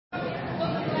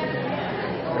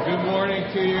Good morning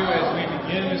to you as we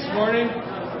begin this morning.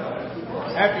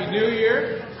 Happy New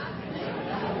Year.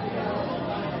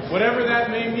 Whatever that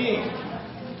may mean.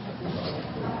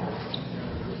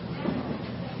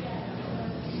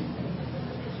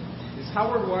 Is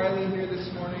Howard Wiley here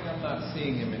this morning? I'm not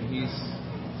seeing him, and he's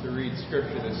to read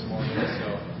scripture this morning,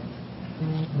 so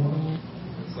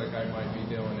looks like I might be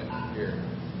doing it here.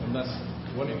 Unless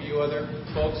one of you other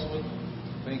folks would.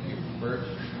 Thank you, Bert.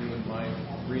 If you wouldn't mind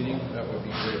reading, that would be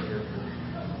great here.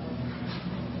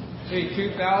 Hey,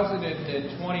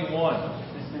 2021.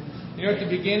 You know, at the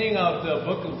beginning of the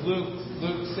book of Luke,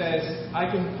 Luke says, I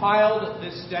compiled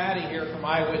this data here from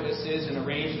eyewitnesses and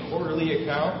arranged an orderly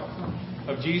account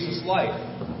of Jesus' life.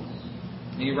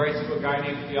 And he writes to a guy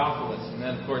named Theophilus. And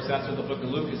then, of course, that's what the book of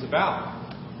Luke is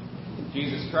about.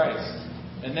 Jesus Christ.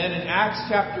 And then in Acts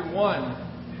chapter 1,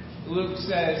 Luke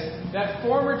says, that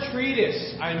former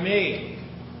treatise I made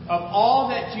of all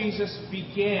that Jesus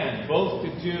began both to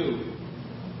do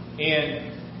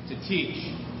and to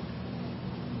teach.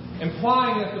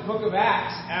 Implying that the book of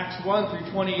Acts, Acts 1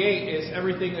 through 28, is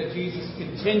everything that Jesus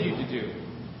continued to do.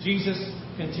 Jesus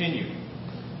continued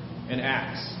in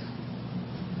Acts.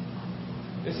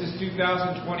 This is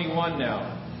 2021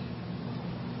 now.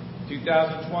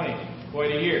 2020,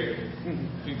 quite a year.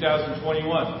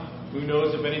 2021. Who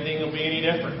knows if anything will be any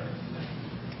different?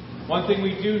 One thing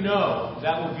we do know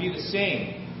that will be the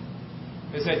same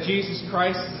is that Jesus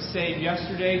Christ is the same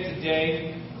yesterday,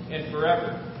 today, and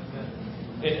forever.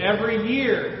 And every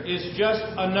year is just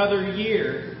another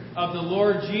year of the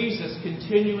Lord Jesus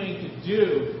continuing to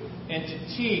do and to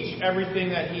teach everything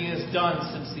that He has done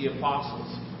since the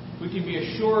apostles. We can be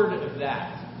assured of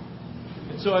that.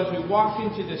 And so as we walk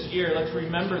into this year, let's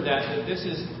remember that this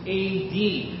is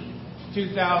AD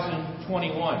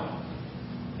 2021.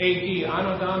 AD,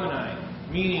 Anno Domini,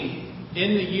 meaning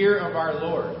in the year of our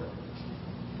Lord.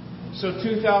 So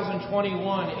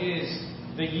 2021 is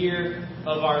the year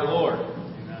of our Lord.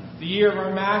 Amen. The year of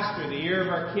our Master, the year of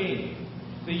our King.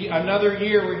 Another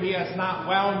year where He has not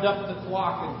wound up the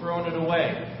clock and thrown it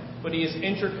away, but He is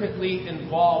intricately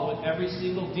involved with every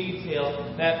single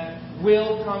detail that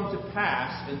will come to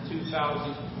pass in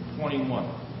 2021.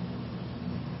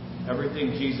 Everything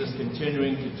Jesus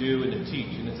continuing to do and to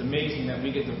teach. And it's amazing that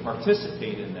we get to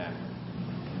participate in that.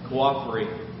 Cooperate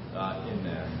in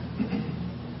that.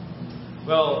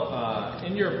 Well,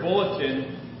 in your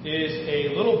bulletin is a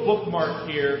little bookmark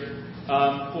here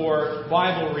for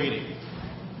Bible reading.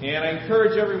 And I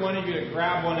encourage every one of you to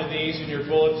grab one of these in your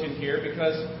bulletin here,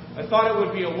 because I thought it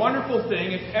would be a wonderful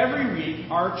thing if every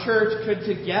week our church could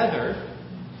together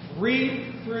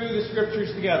read through the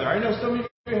Scriptures together. I know some of you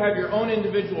have your own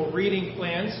individual reading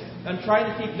plans. I'm trying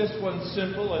to keep this one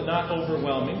simple and not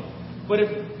overwhelming. But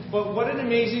what an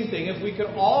amazing thing if we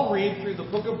could all read through the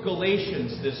book of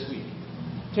Galatians this week.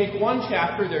 Take one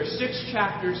chapter. There's 6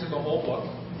 chapters in the whole book.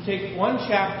 Take one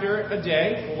chapter a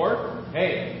day, or,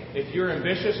 hey, if you're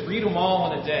ambitious, read them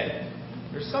all in a day.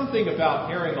 There's something about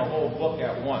hearing the whole book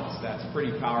at once that's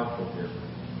pretty powerful here.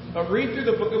 But read through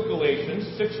the book of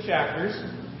Galatians, 6 chapters.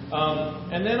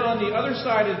 And then on the other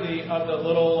side of the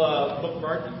little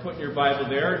bookmark you put in your Bible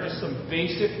there are just some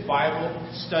basic Bible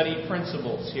study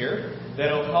principles here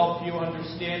that will help you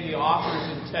understand the author's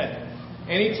intent.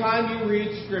 Anytime you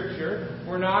read Scripture,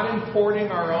 we're not importing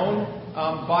our own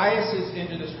biases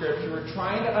into the Scripture. We're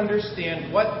trying to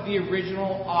understand what the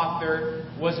original author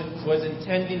was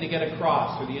intending to get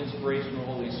across through the inspiration of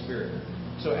the Holy Spirit.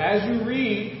 So as you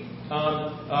read,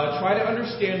 try to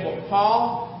understand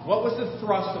what was the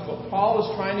thrust of what Paul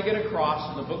was trying to get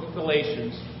across in the book of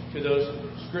Galatians to those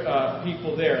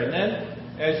people there. And then,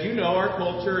 as you know, our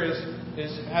culture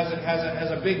has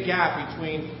a big gap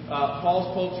between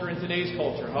Paul's culture and today's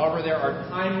culture. However, there are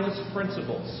timeless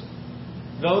principles.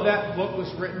 Though that book was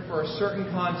written for a certain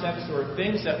context, there are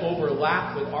things that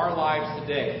overlap with our lives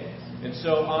today. And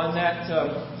so on that,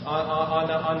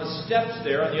 on the steps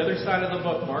there, on the other side of the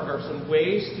bookmark, are some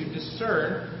ways to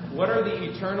discern what are the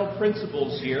eternal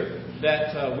principles here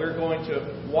that we're going to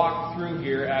walk through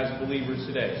here as believers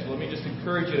today. So let me just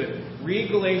encourage you to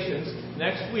read Galatians.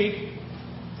 Next week,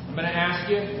 I'm going to ask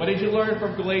you, what did you learn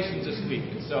from Galatians this week?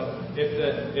 And so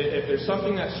if there's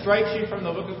something that strikes you from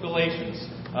the book of Galatians,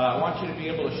 I want you to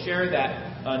be able to share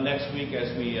that next week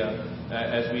as we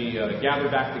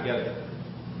gather back together.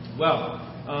 Well,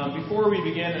 before we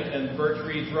begin, and Bert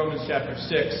reads Romans chapter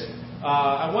 6,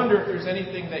 I wonder if there's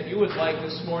anything that you would like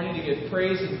this morning to give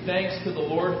praise and thanks to the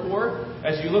Lord for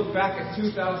as you look back at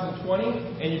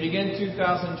 2020 and you begin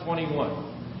 2021.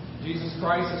 Jesus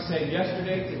Christ is saying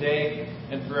yesterday, today,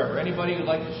 and forever. Anybody who'd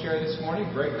like to share this morning,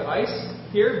 break the ice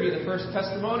here, be the first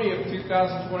testimony of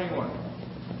 2021.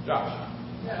 Josh.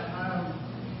 Yeah, I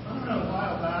don't know, a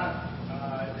while back,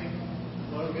 I think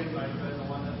Logan might have been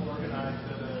the one that organized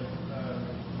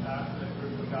asked a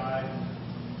group of guys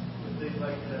if they'd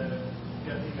like to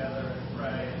get together and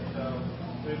pray. And so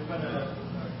there's been a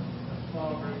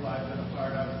small group I've been a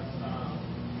part of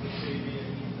with Davey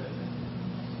and Ethan.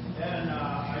 And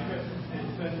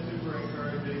it's been super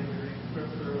encouraging. We read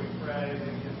scripture, we pray,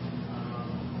 we can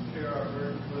share our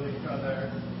burdens with each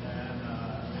other. And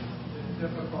it's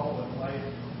difficult with life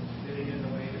getting in the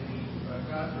way to meet. But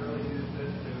God's really used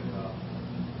this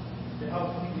to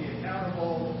help keep me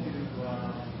accountable, to keep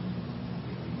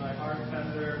my heart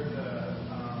tender, to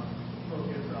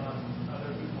focus on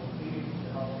other people's needs, to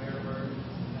help their burdens.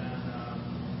 And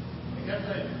I guess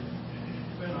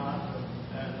it's been awesome.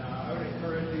 And I would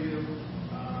encourage you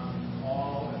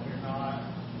all, if you're not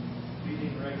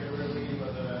meeting regularly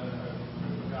with a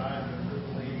group of guys or a group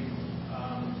of ladies,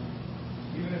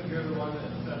 even if you're the one that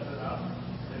sets it up,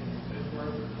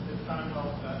 it's time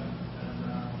well spent. And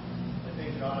I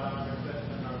think God honors it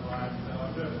in our lives. So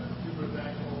I'm just super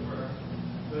thankful for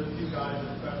those two guys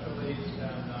especially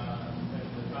and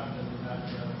the time that we've had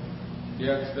together.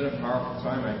 Yeah, it's been a powerful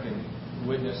time. I can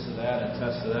witness to that and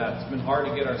attest to that. It's been hard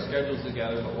to get our schedules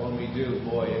together, but when we do,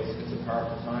 boy, it's a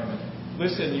powerful time. And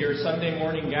listen, your Sunday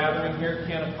morning gathering here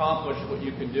can't accomplish what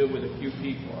you can do with a few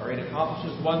people. All right, it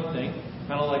accomplishes one thing,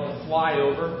 kind of like a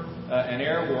flyover, an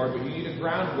air war, but you need a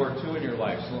ground war too in your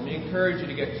life. So let me encourage you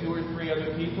to get 2 or 3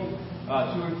 other people, 2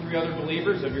 or 3 other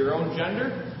believers of your own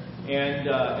gender,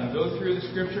 and go through the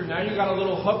Scripture. Now you got a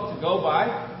little hook to go by.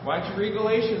 Why don't you read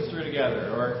Galatians through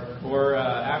together? Or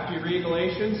after you read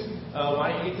Galatians,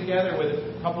 why don't you get together with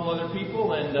a couple other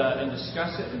people and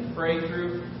discuss it and pray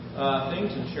through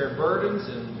things and share burdens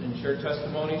and share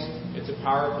testimonies. It's a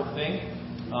powerful thing.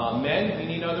 Men,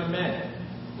 we need other men.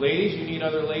 Ladies, you need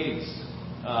other ladies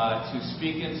to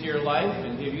speak into your life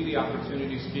and give you the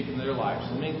opportunity to speak into their lives.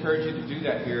 So let me encourage you to do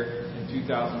that here in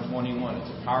 2021. It's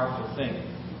a powerful thing.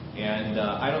 And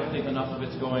I don't think enough of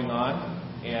it's going on.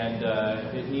 And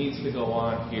it needs to go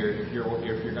on here if you're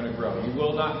going to grow. You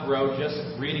will not grow just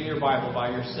reading your Bible by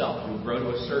yourself. You'll grow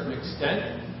to a certain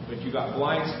extent, but you got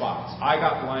blind spots. I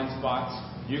got blind spots.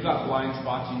 You got blind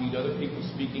spots. You need other people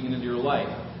speaking into your life.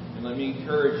 And let me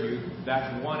encourage you, that's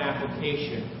one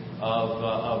application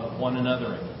of one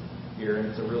another here, and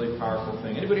it's a really powerful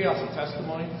thing. Anybody else a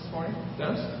testimony this morning?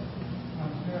 Dennis?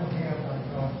 I'm still here by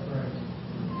God's grace.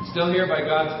 Still here by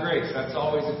God's grace. That's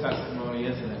always a testimony,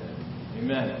 isn't it?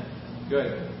 Amen.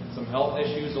 Good. Some health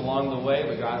issues along the way,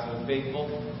 but God's been faithful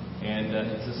and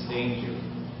it sustained you.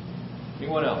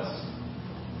 Anyone else?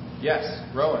 Yes,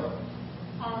 Rowan.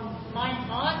 My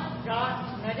aunt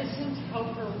got medicine to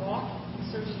help her walk,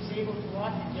 so she's able to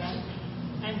walk again.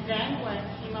 And then when it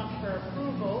came up for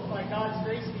approval, by God's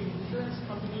grace, the insurance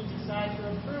company decided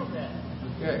to approve it.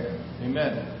 Okay.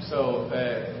 Amen. So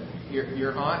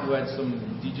your aunt who had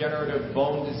some degenerative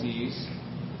bone disease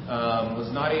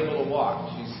was not able to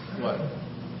walk. She's,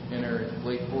 in her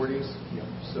late 40s? Yeah.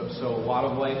 So a lot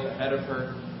of life ahead of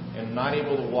her and not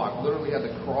able to walk. Literally had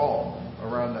to crawl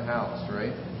around the house,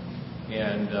 right?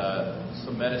 And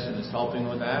some medicine is helping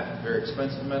with that. Very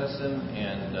expensive medicine,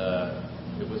 and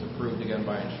it was approved again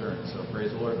by insurance. So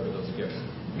praise the Lord for those gifts.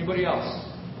 Anybody else?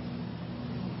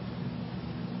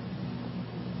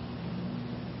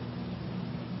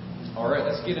 All right,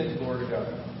 let's get into the Word of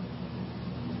God.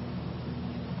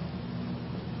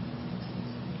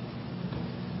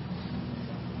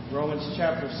 Romans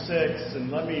chapter 6,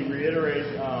 and let me reiterate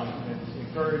and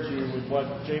encourage you with what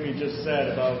Jamie just said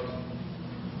about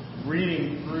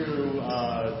reading through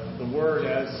the Word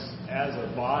as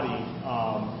a body.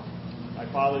 My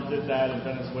father did that in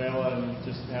Venezuela, and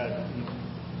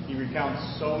he recounts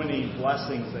so many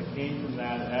blessings that came from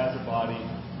that as a body.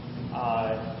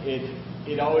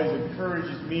 It always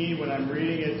encourages me when I'm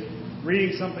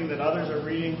reading something that others are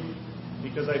reading,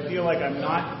 because I feel like I'm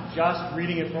not just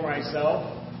reading it for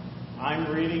myself.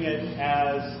 I'm reading it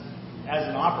as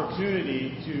an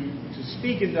opportunity to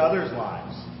speak into others'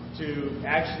 lives, to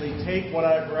actually take what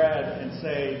I've read and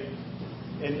say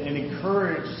and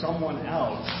encourage someone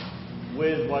else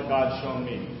with what God's shown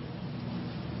me.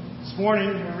 This morning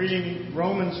we're reading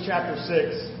Romans chapter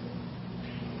 6.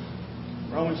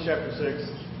 Romans chapter 6.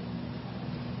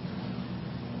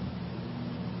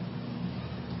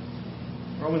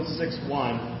 Romans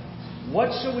 6:1.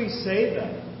 What shall we say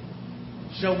then?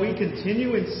 Shall we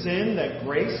continue in sin that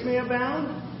grace may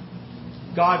abound?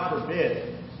 God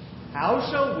forbid. How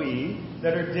shall we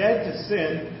that are dead to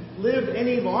sin live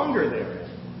any longer therein?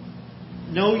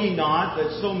 Know ye not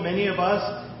that so many of us,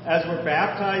 as were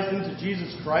baptized into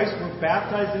Jesus Christ, were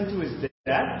baptized into his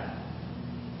death?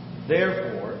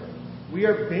 Therefore, we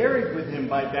are buried with him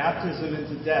by baptism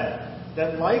into death,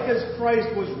 that like as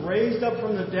Christ was raised up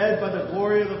from the dead by the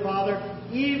glory of the Father,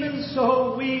 even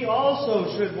so we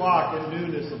also should walk in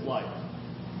newness of life.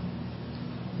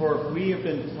 For if we have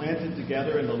been planted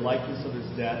together in the likeness of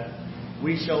his death,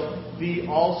 we shall be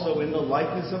also in the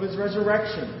likeness of his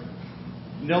resurrection,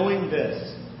 knowing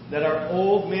this, that our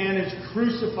old man is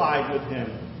crucified with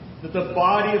him, that the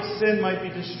body of sin might be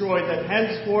destroyed, that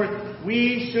henceforth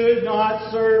we should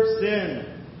not serve sin.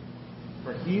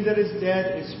 For he that is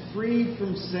dead is freed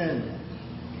from sin.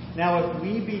 Now if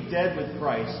we be dead with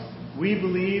Christ, we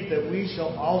believe that we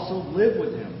shall also live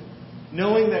with him,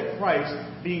 knowing that Christ,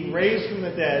 being raised from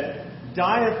the dead,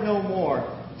 dieth no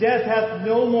more. Death hath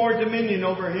no more dominion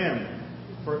over him.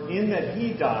 For in that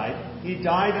he died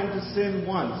unto sin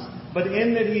once. But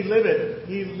in that he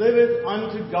liveth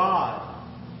unto God.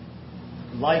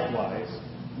 Likewise,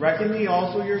 reckon ye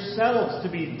also yourselves to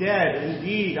be dead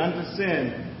indeed unto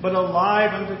sin, but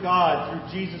alive unto God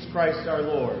through Jesus Christ our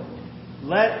Lord.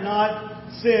 Let not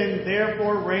sin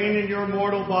therefore reign in your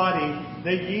mortal body,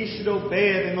 that ye should obey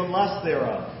it in the lust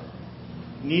thereof.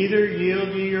 Neither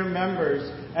yield ye your members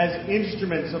as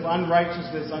instruments of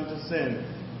unrighteousness unto sin,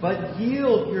 but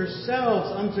yield yourselves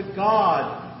unto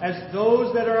God as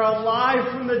those that are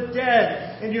alive from the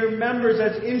dead, and your members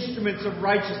as instruments of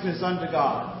righteousness unto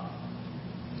God.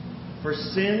 For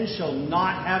sin shall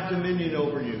not have dominion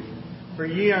over you, for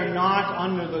ye are not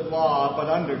under the law, but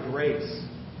under grace.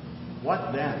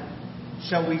 What then?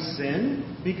 Shall we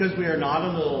sin because we are not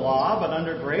under the law, but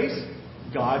under grace?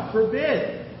 God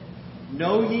forbid.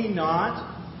 Know ye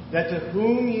not that to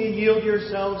whom ye yield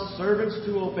yourselves servants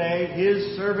to obey,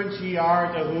 his servants ye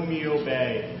are to whom ye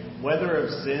obey, whether of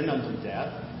sin unto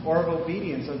death, or of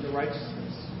obedience unto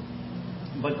righteousness.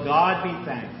 But God be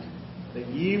thanked, that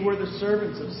ye were the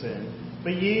servants of sin,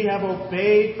 but ye have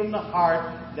obeyed from the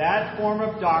heart that form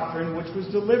of doctrine which was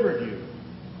delivered you.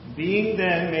 Being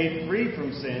then made free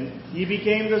from sin, ye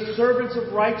became the servants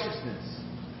of righteousness.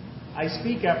 I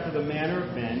speak after the manner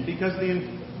of men, because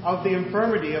of the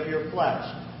infirmity of your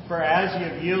flesh. For as ye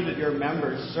have yielded your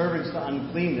members servants to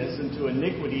uncleanness, and to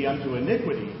iniquity unto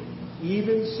iniquity,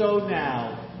 even so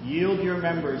now yield your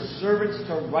members servants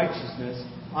to righteousness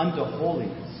unto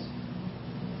holiness.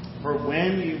 For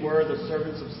when ye were the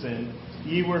servants of sin,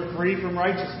 ye were free from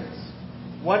righteousness.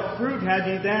 What fruit had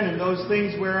ye then in those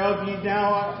things whereof ye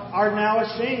are now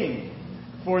ashamed?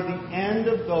 For the end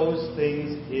of those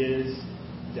things is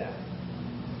death.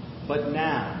 But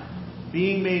now,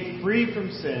 being made free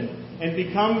from sin, and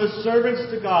become the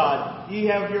servants to God, ye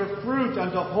have your fruit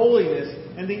unto holiness,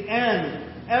 and the end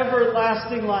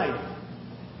everlasting life.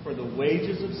 For the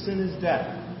wages of sin is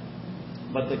death,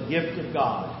 but the gift of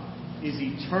God is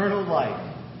eternal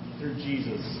life through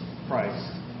Jesus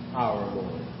Christ our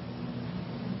Lord.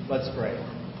 Let's pray.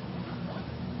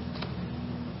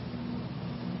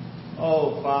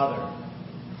 Oh, Father,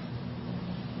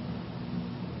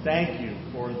 thank you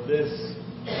for this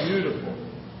beautiful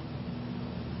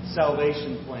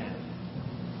salvation plan.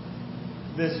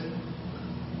 This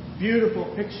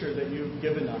beautiful picture that you've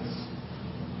given us.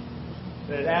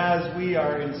 That as we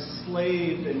are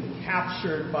enslaved and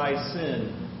captured by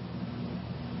sin,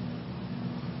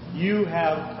 you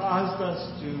have caused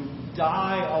us to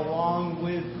die along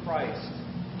with Christ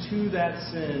to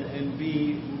that sin and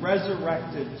be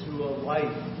resurrected to a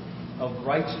life of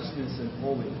righteousness and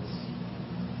holiness.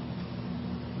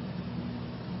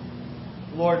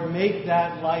 Lord, make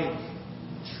that life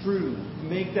true.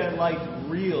 Make that life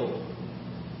real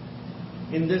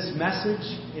in this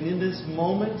message and in this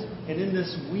moment and in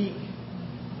this week.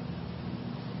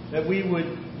 That we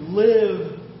would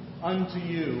live unto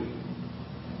you.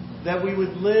 That we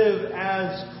would live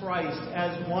as Christ,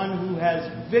 as one who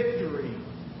has victory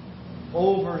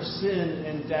over sin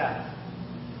and death.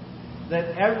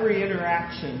 That every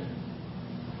interaction,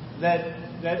 that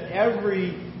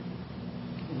every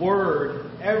word,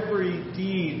 every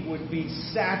deed would be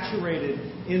saturated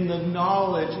in the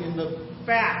knowledge, in the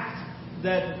fact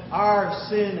that our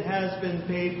sin has been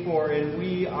paid for and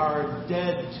we are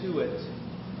dead to it.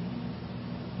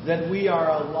 That we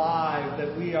are alive,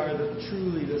 that we are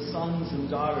truly the sons and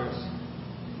daughters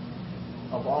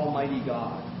of Almighty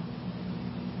God.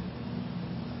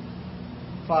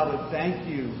 Father, thank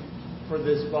you for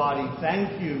this body.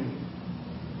 Thank you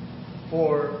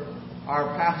for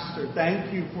our pastor.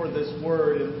 Thank you for this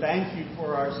word, and thank you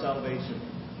for our salvation.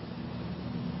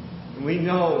 And we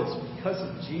know it's because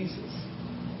of Jesus,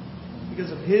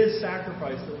 because of his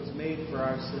sacrifice that was made for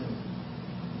our sin.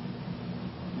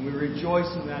 And we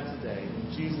rejoice in that today.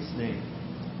 In Jesus' name,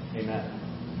 amen.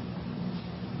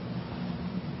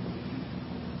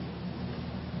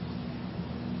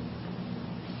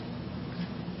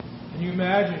 Can you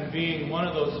imagine being one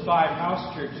of those 5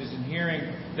 house churches and hearing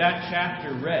that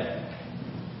chapter read?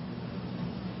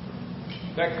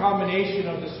 That combination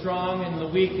of the strong and the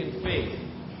weak in faith.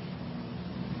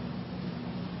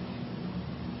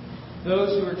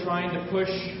 Those who are trying to push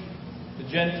the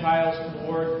Gentiles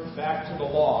toward back to the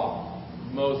law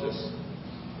of Moses.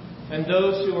 And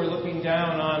those who are looking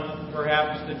down on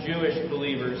perhaps the Jewish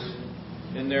believers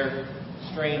in their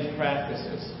strange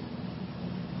practices.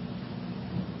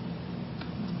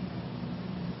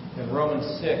 And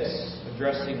Romans 6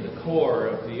 addressing the core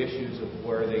of the issues of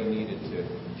where they needed to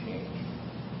change.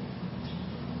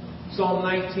 Psalm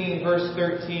 19 verse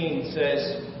 13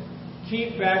 says,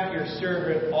 "Keep back your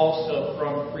servant also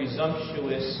from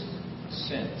presumptuous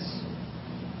sins.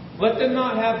 Let them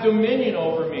not have dominion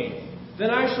over me. Then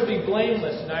I shall be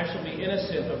blameless and I shall be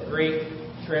innocent of great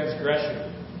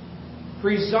transgression."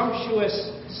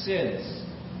 Presumptuous sins.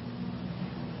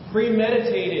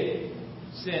 Premeditated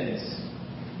sins.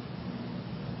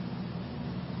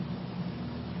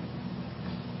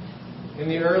 In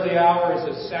the early hours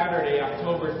of Saturday,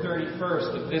 October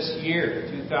 31st of this year,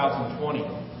 2020,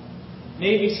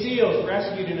 Navy SEALs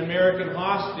rescued an American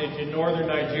hostage in northern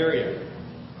Nigeria.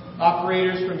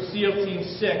 Operators from SEAL Team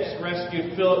 6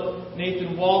 rescued Philip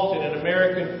Nathan Walton, an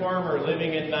American farmer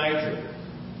living in Niger.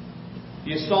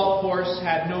 The assault force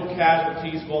had no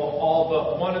casualties, while all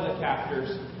but one of the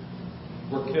captors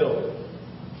were killed.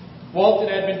 Walton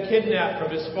had been kidnapped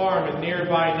from his farm in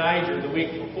nearby Niger the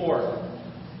week before,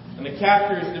 and the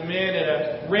captors demanded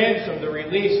a ransom to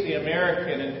release the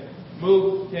American and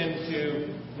moved him to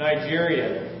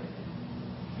Nigeria.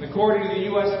 And according to the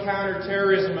U.S.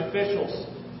 counterterrorism officials,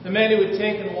 the men who had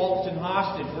taken Walton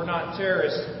hostage were not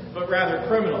terrorists, but rather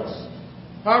criminals.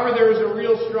 However, there was a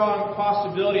real strong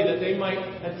possibility that they might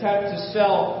attempt to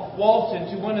sell Walton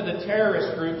to one of the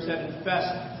terrorist groups that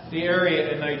infest the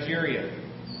area in Nigeria.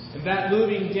 And that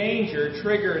looming danger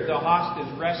triggered the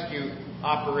hostage rescue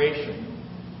operation.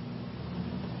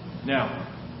 Now,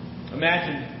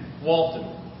 imagine Walton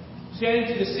saying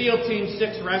to the SEAL Team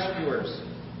 6 rescuers,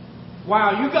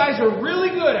 "Wow, you guys are really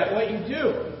good at what you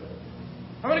do.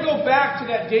 I'm going to go back to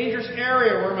that dangerous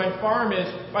area where my farm is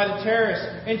by the terrorists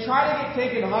and try to get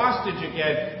taken hostage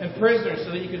again and prisoners so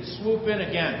that you can swoop in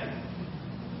again."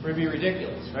 It would be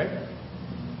ridiculous, right?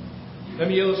 Let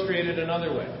me illustrate it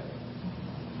another way.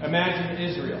 Imagine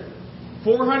Israel.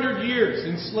 400 years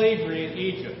in slavery in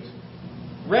Egypt.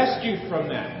 Rescued from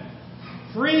that.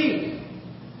 Freed.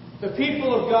 The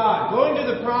people of God going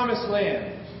to the promised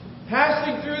land.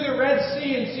 Passing through the Red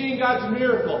Sea and seeing God's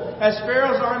miracle as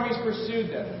Pharaoh's armies pursued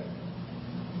them.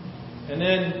 And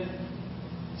then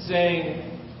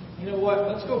saying, "You know what,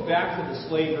 let's go back to the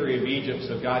slavery of Egypt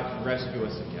so God can rescue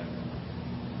us again."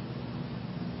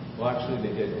 Well, actually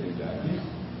they did do that.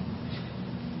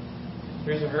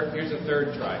 Here's a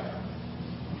third try.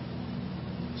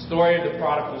 Story of the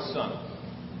prodigal son.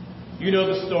 You know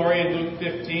the story in Luke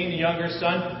 15. The younger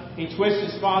son, he twists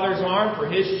his father's arm for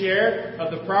his share of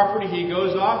the property. He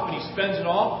goes off and he spends it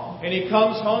all. And he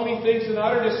comes home, he thinks in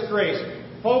utter disgrace,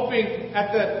 hoping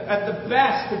at the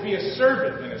best to be a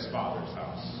servant in his father's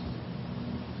house.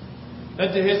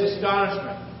 Then to his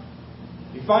astonishment,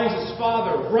 he finds his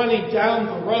father running down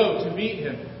the road to meet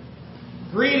him,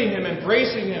 greeting him,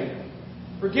 embracing him,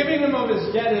 forgiving him of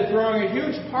his debt and throwing a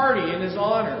huge party in his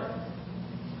honor.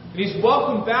 And he's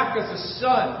welcomed back as a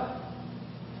son,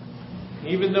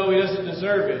 even though he doesn't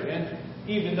deserve it, and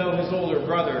even though his older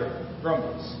brother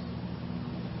grumbles.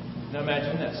 Now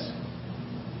imagine this.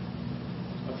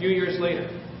 A few years later,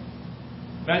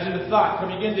 imagine the thought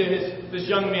coming into this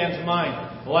young man's mind.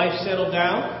 Life settled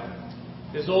down.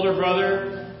 His older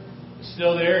brother is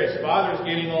still there. His father's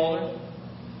getting older.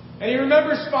 And he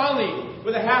remembers fondly,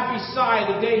 with a happy sigh,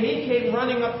 the day he came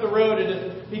running up the road, and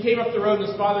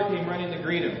his father came running to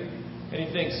greet him. And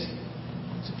he thinks,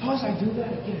 suppose I do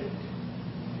that again.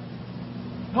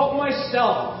 Help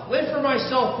myself. Live for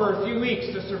myself for a few weeks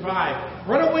to survive.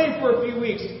 Run away for a few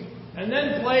weeks. And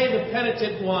then play the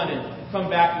penitent one and come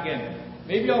back again.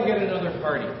 Maybe I'll get another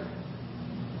party.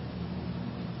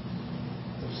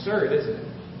 It's absurd, isn't it?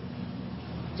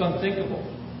 It's unthinkable.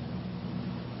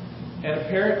 And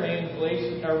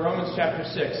apparently in Romans chapter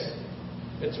 6,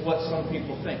 it's what some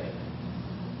people think.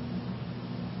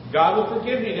 God will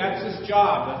forgive me. That's his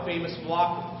job, a famous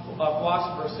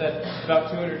philosopher said about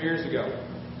 200 years ago.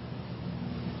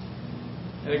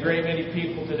 And a great many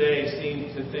people today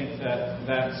seem to think that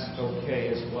that's okay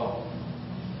as well.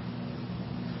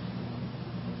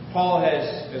 Paul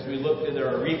has, as we looked at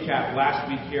our recap last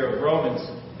week here of Romans,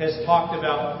 has talked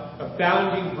about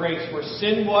abounding grace, where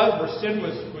sin was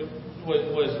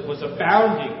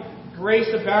abounding. grace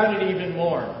abounded even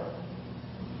more.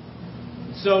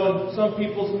 So in some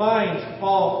people's minds,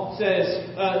 Paul says,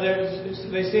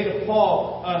 they say to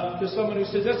Paul, to someone who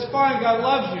says, that's fine, God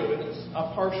loves you. And it's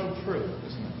a partial truth,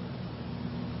 isn't it?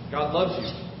 God loves you.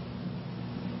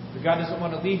 But God doesn't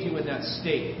want to leave you in that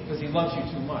state because He loves you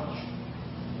too much.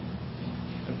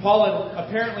 And Paul had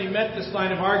apparently met this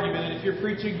line of argument, and if you're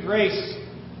preaching grace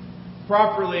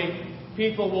properly,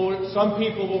 some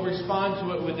people will respond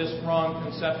to it with this wrong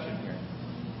conception here.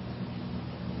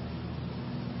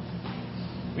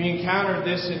 We encountered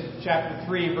this in chapter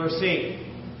 3, verse 8.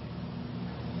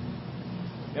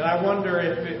 And I wonder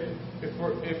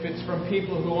if it's from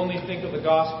people who only think of the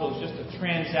gospel as just a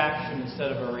transaction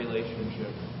instead of a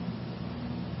relationship.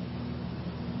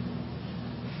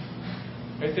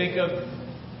 I think of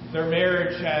their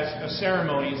marriage as a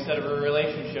ceremony instead of a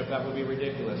relationship. That would be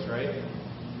ridiculous, right?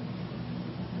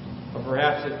 Or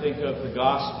perhaps I think of the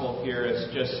gospel here as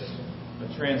just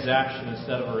a transaction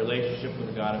instead of a relationship with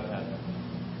the God of heaven.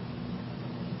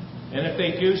 And if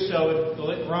they do so,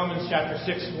 in Romans chapter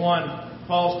 6:1,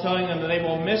 Paul's telling them that they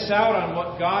will miss out on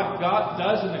what God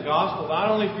does in the gospel, not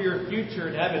only for your future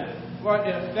in heaven, but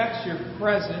it affects your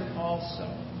present also.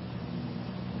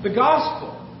 The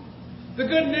gospel. The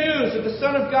good news of the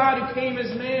Son of God who came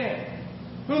as man,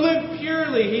 who lived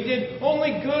purely, He did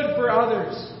only good for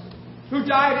others, who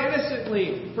died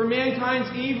innocently for mankind's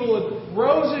evil and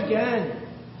rose again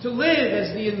to live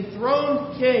as the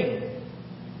enthroned King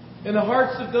in the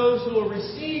hearts of those who will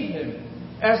receive Him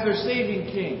as their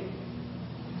saving King.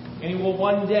 And He will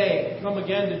one day come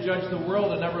again to judge the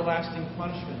world in everlasting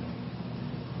punishment.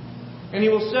 And He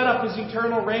will set up His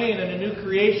eternal reign in a new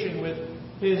creation with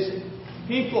His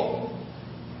people.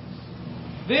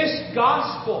 This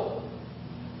gospel,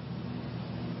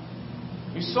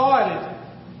 we saw it in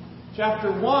chapter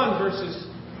 1, verses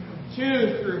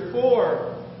 2 through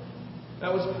 4,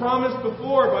 that was promised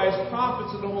before by His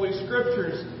prophets in the Holy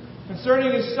Scriptures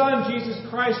concerning His Son, Jesus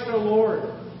Christ our Lord,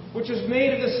 which is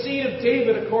made of the seed of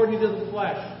David according to the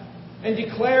flesh, and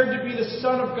declared to be the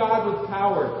Son of God with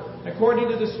power, according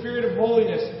to the Spirit of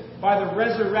holiness, by the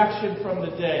resurrection from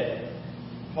the dead.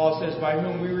 Paul says, by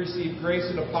whom we receive grace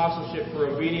and apostleship for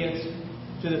obedience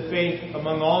to the faith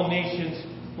among all nations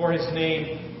for His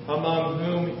name, among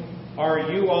whom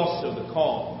are you also the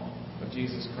called of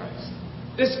Jesus Christ.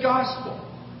 This gospel,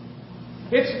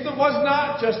 it was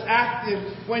not just active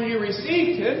when you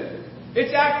received Him.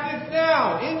 It's active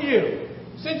now in you,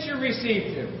 since you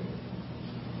received Him.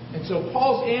 And so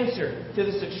Paul's answer to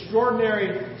this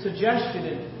extraordinary suggestion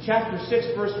in chapter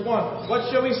 6, verse 1,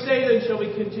 what shall we say then? Shall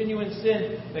we continue in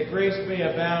sin that grace may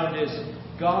abound? Is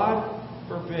God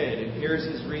forbid. And here's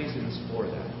his reasons for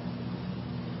that.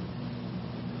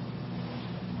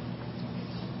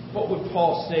 What would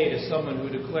Paul say to someone who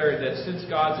declared that since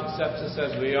God accepts us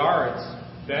as we are,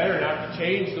 it's better not to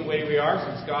change the way we are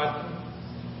since God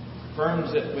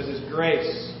affirms it with His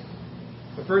grace?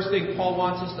 The first thing Paul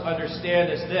wants us to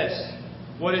understand is this.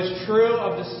 What is true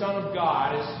of the Son of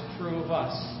God is true of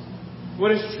us.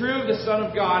 What is true of the Son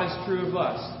of God is true of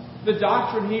us. The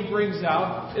doctrine he brings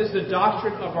out is the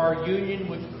doctrine of our union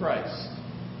with Christ.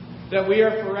 That we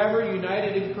are forever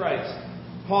united in Christ.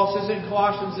 Paul says in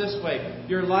Colossians this way,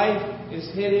 your life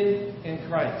is hidden in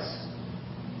Christ.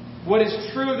 What is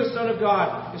true of the Son of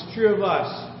God is true of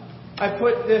us. I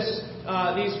put these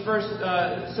first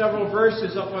several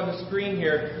verses up on the screen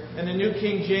here in the New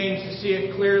King James to see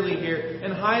it clearly here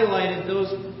and highlighted those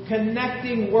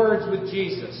connecting words with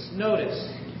Jesus. Notice,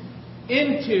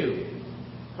 into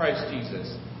Christ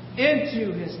Jesus,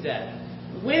 into His death,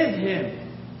 with Him,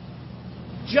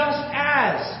 just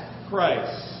as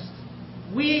Christ.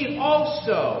 We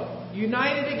also,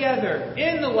 united together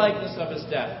in the likeness of His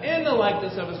death, in the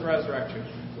likeness of His resurrection,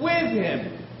 with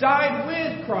Him, died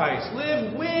with Christ,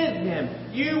 live with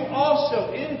Him. You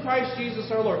also in Christ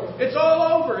Jesus our Lord. It's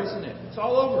all over, isn't it? It's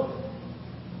all over.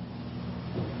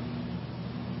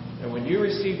 And when you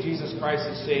receive Jesus Christ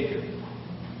as Savior,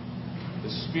 the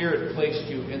Spirit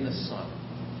placed you in the Son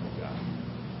of God.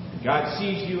 God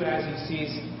sees you as He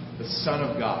sees the Son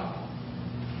of God.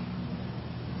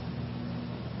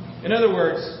 In other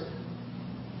words,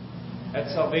 at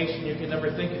salvation, you can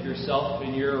never think of yourself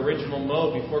in your original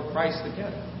mode before Christ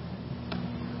again.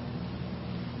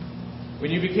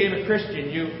 When you became a Christian,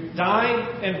 you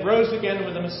died and rose again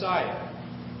with the Messiah.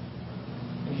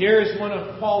 And here is one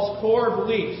of Paul's core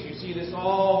beliefs. You see this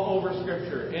all over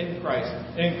Scripture. In Christ,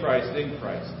 in Christ, in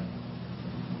Christ.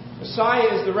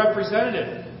 Messiah is the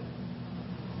representative.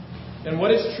 And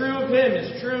what is true of Him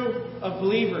is true of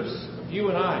believers, of you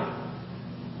and I.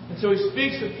 And So he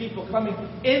speaks of people coming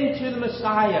into the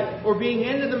Messiah, or being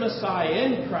into the Messiah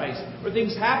in Christ, or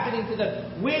things happening to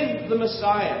them with the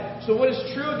Messiah. So what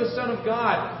is true of the Son of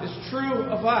God is true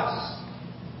of us.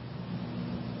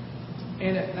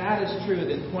 And if that is true,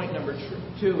 then point number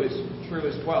 2 is true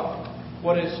as well.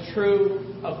 What is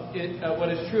true of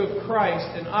Christ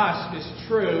and us is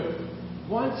true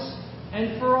once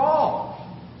and for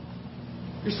all.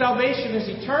 Your salvation is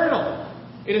eternal.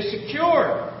 It is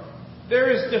secure. There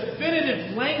is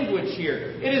definitive language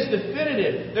here. It is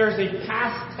definitive. There is a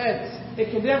past tense.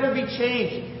 It can never be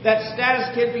changed. That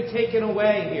status can't be taken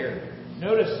away here.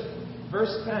 Notice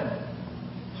verse 10.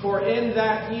 For in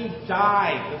that He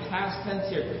died, the past tense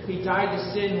here, He died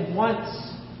to sin once.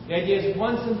 The idea is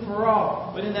once and for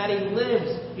all. But in that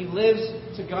He lives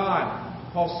to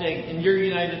God. Paul's saying, and you're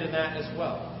united in that as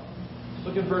well.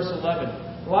 Look at verse 11.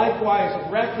 Likewise,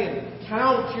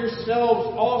 count yourselves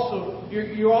also,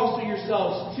 you also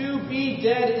yourselves, to be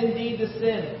dead indeed to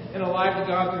sin, and alive to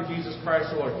God through Jesus Christ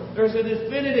the Lord. There's a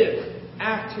definitive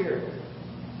act here.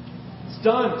 It's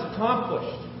done, it's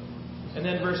accomplished. And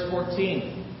then verse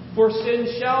 14. For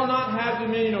sin shall not have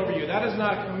dominion over you. That is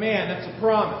not a command, that's a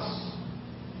promise.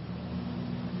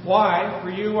 Why? For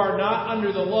you are not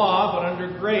under the law, but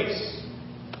under grace.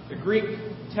 The Greek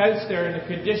tense there and the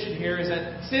condition here is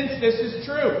that since this is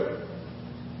true,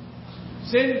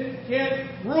 sin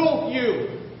can't rule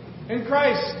you in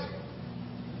Christ.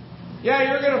 Yeah,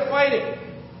 you're going to fight it.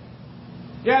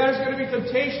 Yeah, there's going to be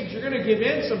temptations. You're going to give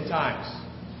in sometimes.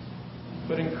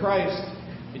 But in Christ,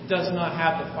 it does not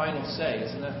have the final say.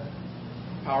 Isn't that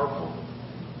powerful?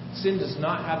 Sin does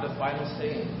not have the final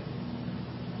say.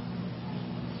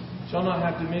 Shall not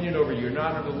have dominion over you. You're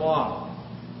not under the law,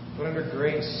 but under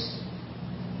grace.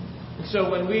 And so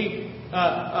when we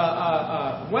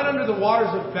went under the waters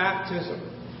of baptism,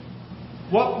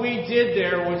 what we did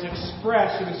there was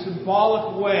express in a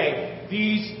symbolic way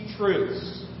these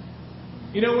truths.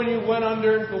 You know, when you went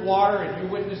under the water and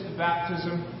you witnessed the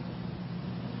baptism,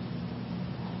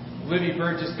 Livy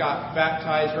Burgess got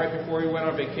baptized right before he went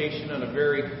on vacation on it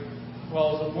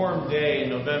was a warm day in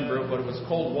November, but it was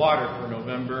cold water for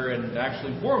November, and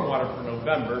actually warm water for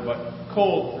November, but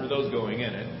cold for those going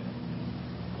in it.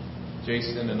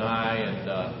 Jason and I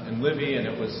and Livy, and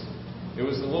it was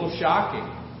a little shocking.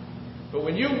 But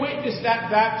when you witnessed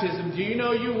that baptism, do you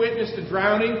know you witnessed a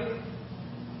drowning?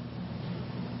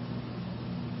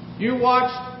 You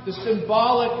watched the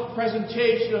symbolic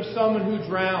presentation of someone who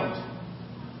drowned.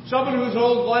 Someone whose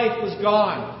old life was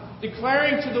gone.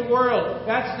 Declaring to the world,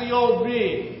 that's the old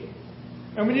me.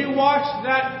 And when you watched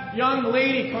that young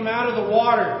lady come out of the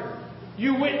water,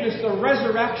 you witnessed the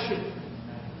resurrection.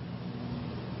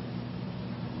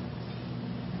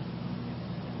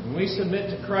 When we submit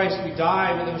to Christ, we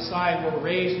die with Him aside, we're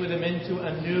raised with Him into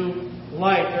a new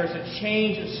life. There's a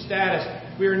change of status.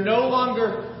 We are no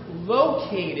longer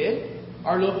located,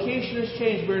 our location has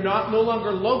changed. We're no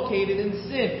longer located in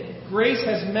sin. Grace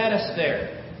has met us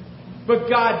there. But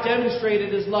God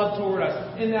demonstrated His love toward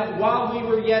us in that while we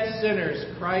were yet sinners,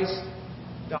 Christ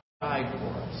died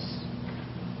for us.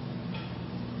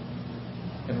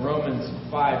 In Romans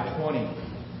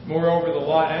 5:20, moreover, the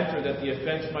law entered that the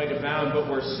offense might abound, but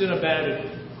where sin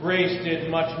abounded, grace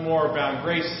did much more abound.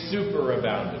 Grace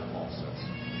superabounded, Paul says.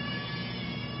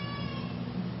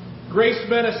 Grace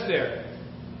met us there.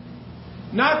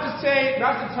 Not to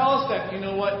tell us that, you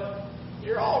know what,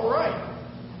 you're all right.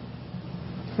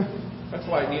 That's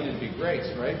why it needed to be grace,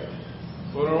 right?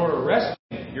 But in order to rescue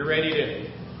you, you're ready to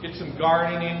get some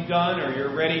gardening done, or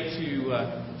you're ready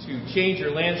to change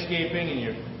your landscaping,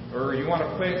 or you want to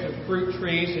plant some fruit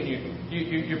trees, and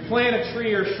you plant a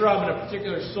tree or shrub in a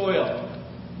particular soil.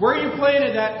 Where you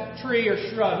planted that tree or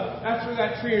shrub, that's where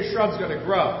that tree or shrub's going to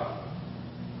grow.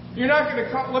 You're not going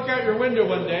to look out your window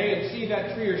one day and see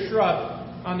that tree or shrub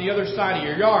on the other side of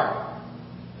your yard.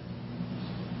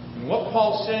 And what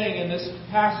Paul's saying in this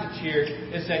passage here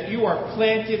is that you are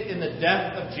planted in the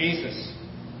death of Jesus,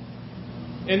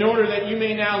 in order that you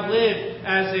may now live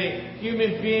as a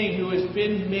human being who has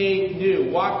been made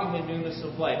new, walking in newness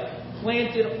of life,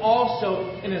 planted also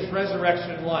in His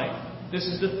resurrection life. This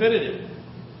is definitive.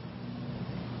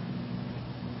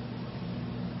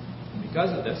 And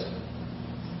because of this,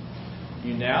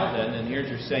 you now then, and here's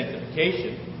your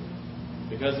sanctification,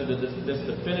 because of this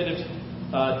definitive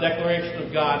declaration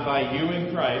of God by you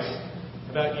in Christ,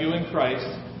 about you in Christ,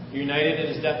 united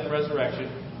in His death and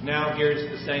resurrection. Now here's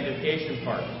the sanctification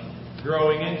part.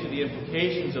 Growing into the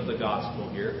implications of the gospel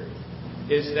here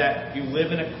is that you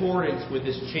live in accordance with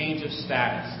this change of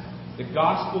status. The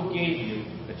gospel gave you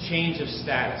a change of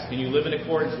status, and you live in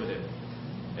accordance with it.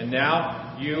 And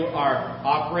now you are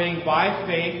operating by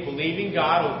faith, believing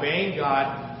God, obeying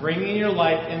God, bringing your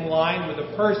life in line with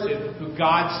the person who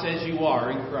God says you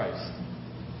are in Christ.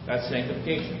 That's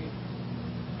sanctification.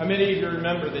 How many of you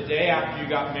remember the day after you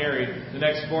got married, the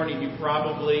next morning you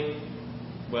probably,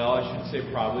 well, I shouldn't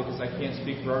say probably because I can't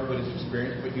speak for everybody's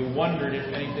experience, but you wondered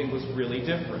if anything was really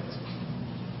different.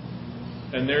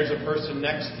 And there's a person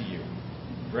next to you,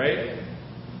 right?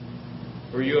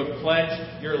 Where you have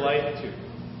pledged your life to.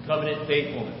 Covenant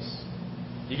faithfulness.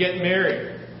 You get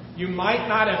married. You might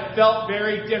not have felt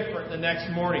very different the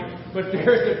next morning, but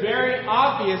there's a very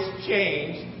obvious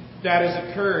change that has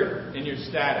occurred in your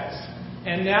status.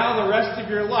 And now the rest of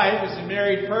your life as a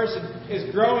married person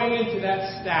is growing into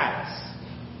that status.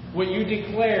 What you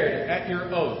declared at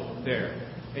your oath there,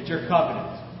 at your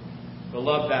covenant, to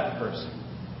love that person,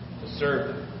 to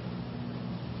serve them.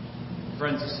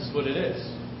 Friends, this is what it is.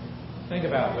 Think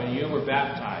about it. When you were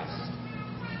baptized,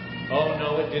 oh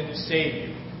no, it didn't save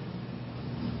you.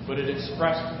 But it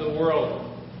expressed to the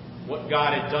world what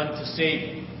God had done to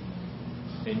save you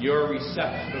in your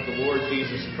reception of the Lord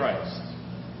Jesus Christ.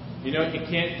 You know what you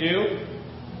can't do?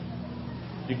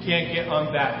 You can't get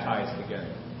unbaptized again.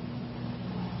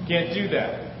 You can't do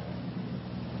that.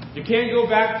 You can't go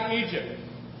back to Egypt.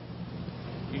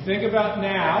 You think about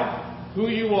now who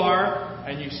you are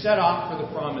and you set off for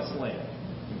the promised land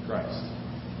in Christ.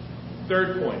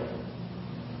 Third point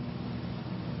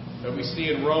that we see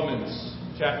in Romans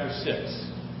chapter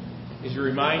 6 is you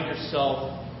remind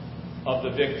yourself of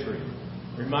the victory.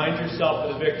 Remind yourself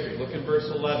of the victory. Look at verse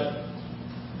 11.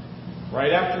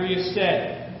 Right after he has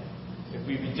said, if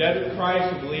we be dead with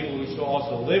Christ, we believe we shall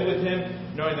also live with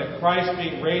him, knowing that Christ,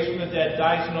 being raised from the dead,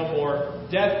 dies no more.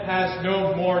 Death has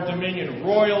no more dominion,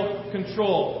 royal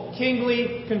control,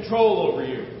 kingly control over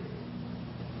you.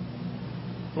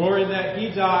 For in that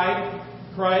he died,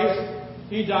 Christ,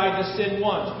 he died to sin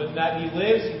once, but in that he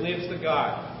lives to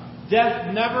God.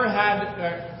 Death never had,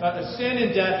 sin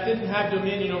and death didn't have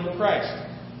dominion over Christ,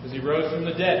 because he rose from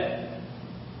the dead.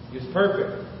 He was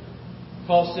perfect.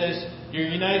 Paul says, you're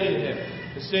united in him.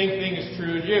 The same thing is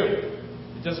true of you.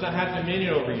 It does not have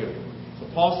dominion over you. So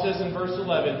Paul says in verse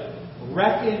 11,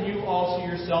 reckon you also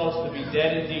yourselves to be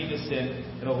dead indeed to sin,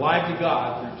 and alive to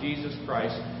God through Jesus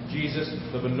Christ, Jesus,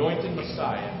 the anointed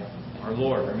Messiah, our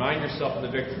Lord. Remind yourself of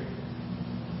the victory.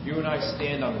 You and I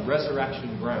stand on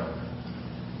resurrection ground.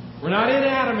 We're not in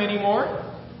Adam anymore.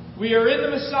 We are in the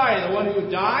Messiah, the one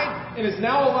who died and is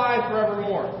now alive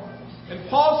forevermore. And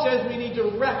Paul says we need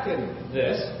to reckon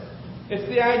this. It's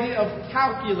the idea of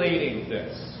calculating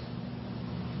this.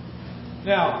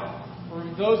 Now, for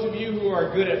those of you who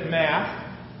are good at math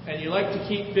and you like to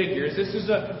keep figures, this is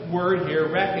a word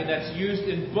here, reckon, that's used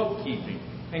in bookkeeping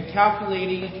and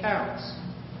calculating accounts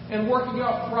and working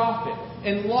out profit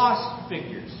and loss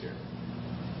figures here.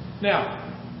 Now,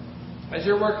 as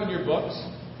you're working your books,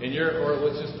 or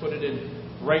let's just put it in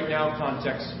right now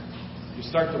context, you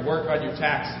start to work on your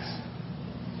taxes.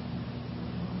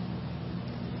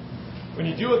 When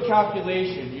you do a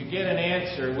calculation, you get an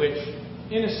answer which,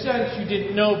 in a sense, you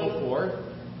didn't know before,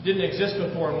 didn't exist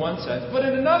before in one sense, but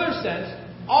in another sense,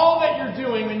 all that you're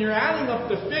doing when you're adding up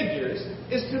the figures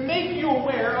is to make you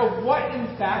aware of what, in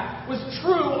fact, was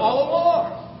true all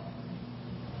along.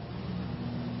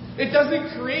 It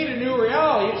doesn't create a new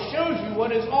reality. It shows you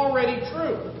what is already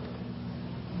true.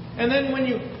 And then when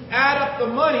you add up the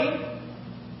money,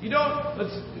 you don't,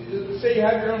 let's say you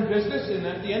have your own business, and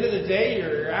at the end of the day,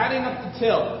 you're adding up the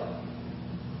till.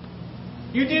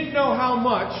 You didn't know how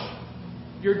much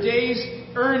your day's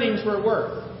earnings were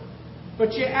worth,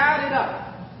 but you add it up.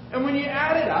 And when you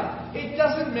add it up, it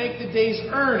doesn't make the day's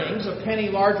earnings a penny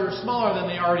larger or smaller than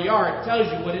they already are. It tells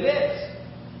you what it is.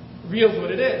 It reveals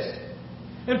what it is.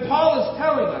 And Paul is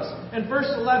telling us in verse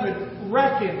 11,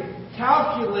 reckon,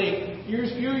 calculate, you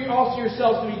also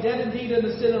yourselves to be dead indeed in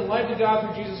the sin and alive to God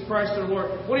through Jesus Christ our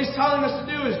Lord. What he's telling us to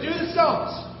do is do the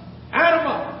sums. Add them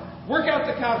up. Work out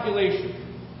the calculation.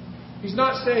 He's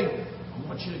not saying, I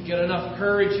want you to get enough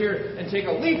courage here and take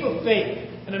a leap of faith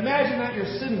and imagine that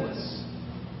you're sinless.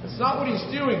 That's not what he's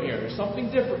doing here. There's something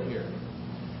different here.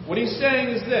 What he's saying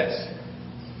is this.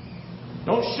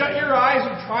 Don't shut your eyes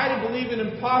and try to believe it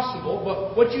impossible,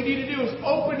 but what you need to do is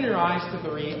open your eyes to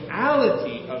the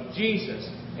reality of Jesus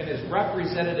and his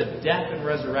representative death and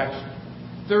resurrection.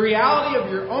 The reality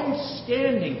of your own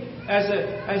standing as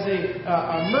a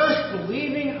immersed,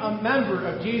 believing a member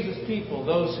of Jesus' people,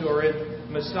 those who are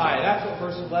in Messiah. That's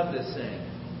what verse 11 is saying.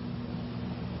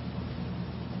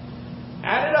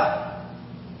 Add it up.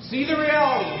 See the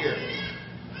reality here.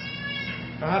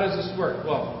 Now, how does this work?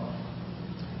 Well,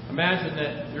 imagine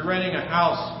that you're renting a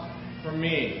house from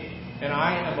me, and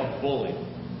I am a bully.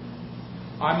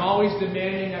 I'm always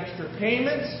demanding extra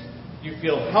payments. You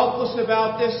feel helpless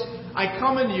about this. I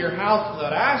come into your house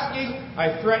without asking.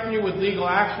 I threaten you with legal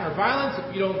action or violence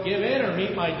if you don't give in or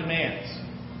meet my demands.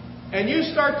 And you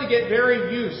start to get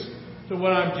very used to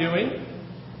what I'm doing.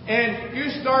 And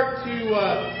you start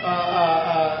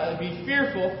to be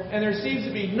fearful, and there seems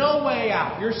to be no way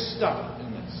out. You're stuck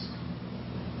in this.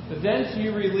 But then, to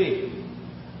your relief,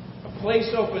 a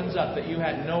place opens up that you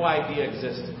had no idea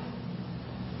existed.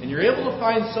 And you're able to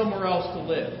find somewhere else to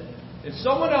live. And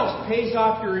someone else pays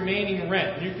off your remaining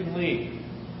rent, and you can leave.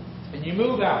 And you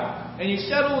move out, and you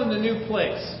settle in the new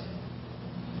place.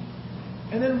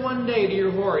 And then one day, to your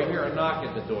horror, you hear a knock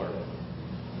at the door.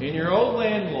 And your old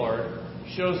landlord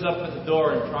shows up at the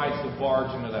door and tries to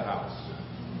barge into the house.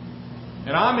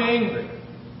 And I'm angry.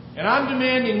 And I'm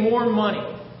demanding more money.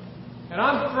 And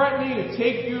I'm threatening to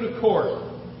take you to court.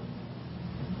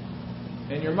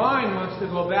 And your mind wants to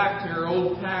go back to your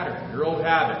old pattern, your old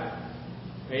habit.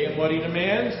 Pay him what he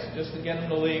demands, just to get him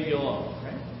to leave you alone.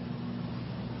 Right?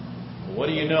 Well, what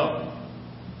do you know?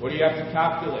 What do you have to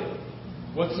calculate?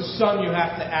 What's the sum you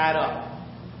have to add up?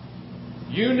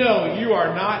 You know you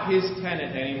are not his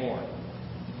tenant anymore.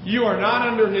 You are not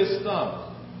under his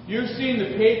thumb. You've seen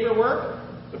the paperwork.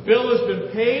 The bill has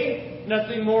been paid.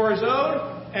 Nothing more is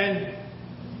owed. And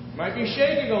you might be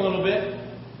shaking a little bit.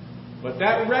 But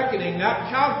that reckoning, that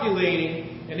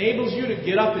calculating, enables you to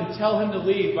get up and tell him to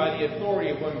leave by the authority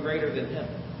of one greater than him.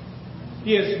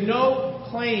 He has no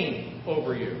claim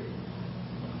over you.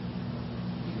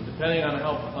 Depending on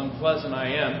how unpleasant I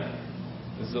am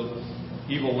as the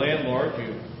evil landlord,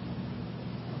 you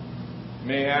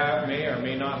may or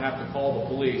may not have to call the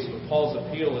police, but Paul's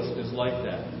appeal is like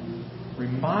that.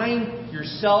 Remind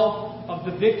yourself of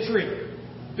the victory,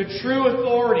 the true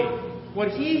authority, what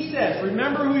he says.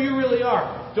 Remember who you really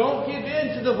are. Don't give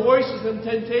in to the voices and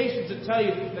temptations that tell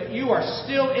you that you are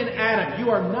still in Adam.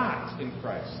 You are not in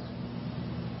Christ.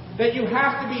 That you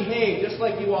have to behave just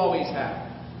like you always have.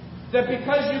 That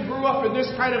because you grew up in this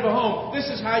kind of a home, this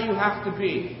is how you have to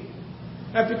be.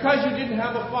 That because you didn't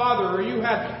have a father, or you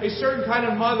had a certain kind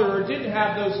of mother, or didn't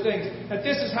have those things, that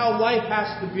this is how life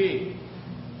has to be.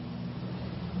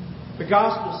 The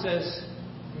gospel says,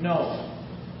 no.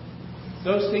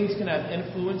 Those things can have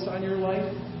influence on your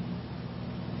life.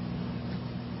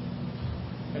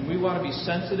 And we want to be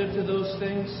sensitive to those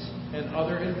things and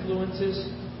other influences.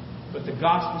 But the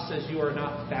gospel says you are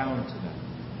not bound to them.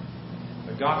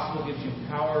 The gospel gives you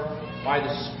power by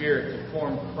the Spirit to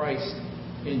form Christ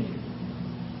in you.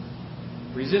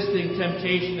 Resisting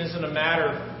temptation isn't a matter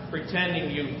of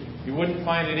pretending you wouldn't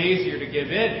find it easier to give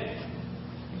in.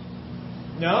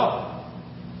 No.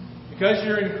 Because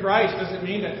you're in Christ doesn't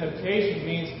mean that temptation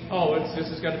means, this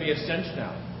is going to be a cinch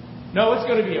now. No, it's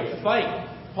going to be a fight.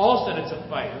 Paul said it's a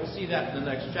fight. We'll see that in the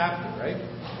next chapter, right?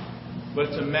 But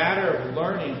it's a matter of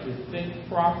learning to think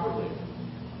properly,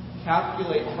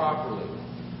 calculate properly,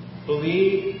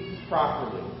 believe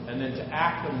properly, and then to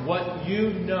act on what you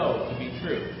know to be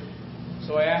true.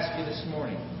 So I ask you this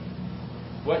morning,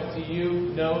 what do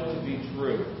you know to be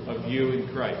true of you in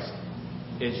Christ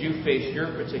as you face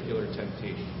your particular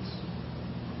temptations?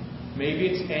 Maybe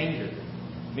it's anger.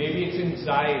 Maybe it's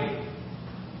anxiety.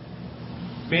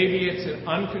 Maybe it's an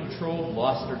uncontrolled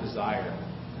lust or desire.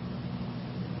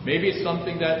 Maybe it's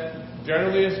something that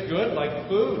generally is good, like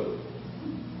food.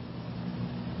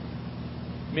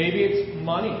 Maybe it's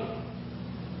money.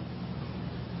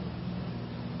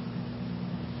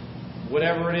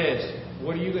 Whatever it is,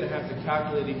 what are you going to have to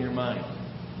calculate in your mind?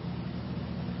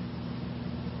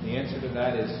 The answer to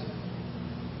that is,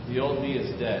 the old me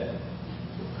is dead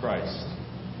with Christ.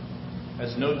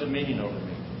 Has no dominion over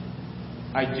me.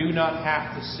 I do not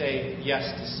have to say yes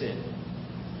to sin.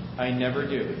 I never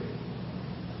do.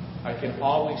 I can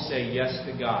always say yes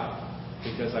to God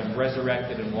because I'm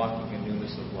resurrected and walking in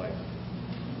newness of life.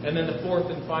 And then the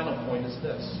fourth and final point is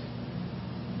this.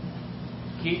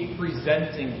 Keep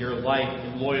presenting your life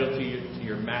in loyalty to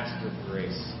your Master of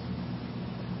grace.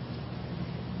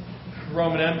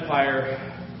 Roman Empire,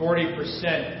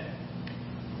 40%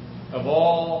 of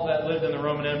all that lived in the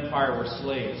Roman Empire were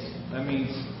slaves. That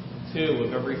means 2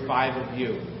 of every 5 of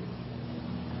you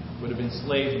would have been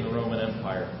slaves in the Roman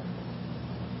Empire.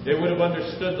 They would have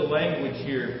understood the language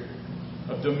here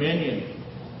of dominion,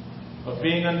 of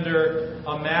being under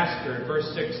a master.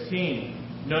 Verse 16,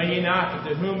 know ye not that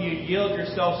to whom you yield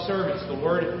yourselves servants? The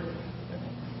word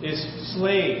is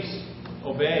slaves,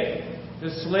 obey. The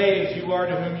slaves you are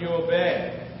to whom you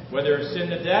obey, whether it's sin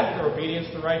to death or obedience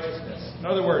to righteousness. In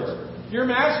other words, your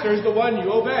master is the one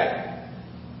you obey.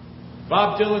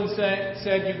 Bob Dylan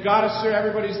said you've got to serve,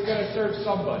 everybody's going to serve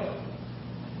somebody.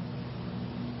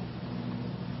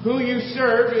 who you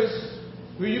serve is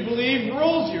who you believe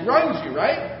rules you, runs you,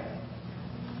 right?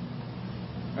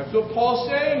 That's what Paul's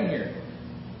saying here.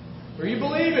 Who are you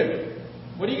believing?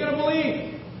 What are you going to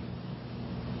believe?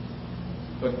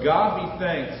 But God be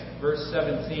thanked, verse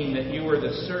 17, that you were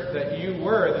the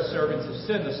servants of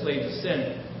sin, the slaves of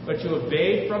sin, but you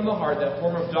obeyed from the heart that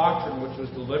form of doctrine which was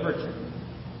delivered to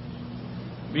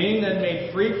you. Being then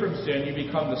made free from sin, you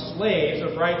become the slaves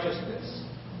of righteousness.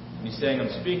 And he's saying,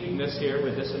 I'm speaking this here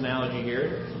with this analogy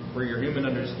here for your human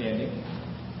understanding.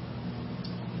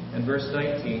 And verse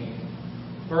 19,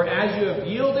 for as you have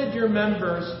yielded your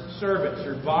members servants,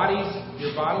 your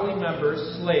bodily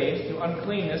members slaves to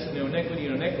uncleanness and to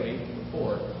iniquity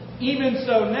before, even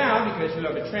so now, because you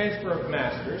have a transfer of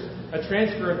masters, a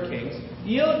transfer of kings,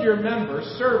 yield your members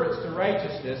servants to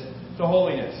righteousness, to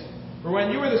holiness. For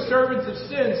when you were the servants of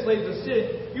sin, slaves of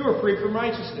sin, you were free from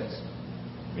righteousness.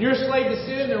 When you were a slave to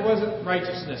sin, there wasn't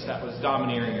righteousness that was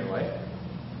domineering your life.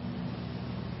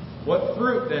 What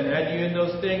fruit then had you in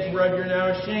those things whereof you're now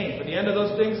ashamed? For the end of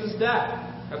those things is death.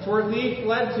 That's where it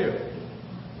led to.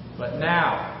 But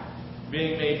now,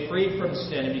 being made free from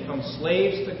sin and become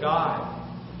slaves to God,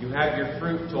 you have your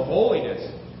fruit to holiness,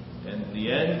 and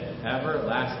the end,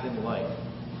 everlasting life.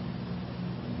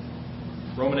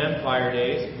 Roman Empire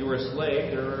days, if you were a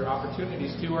slave, there were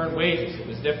opportunities to earn wages. It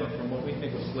was different from what we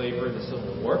think of slavery in the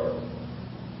Civil War.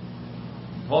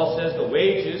 Paul says the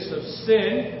wages of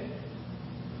sin,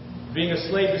 being a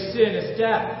slave to sin, is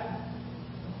death.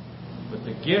 But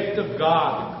the gift of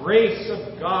God, the grace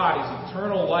of God, is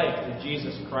eternal life in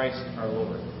Jesus Christ our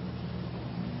Lord.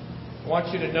 I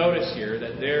want you to notice here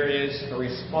that there is a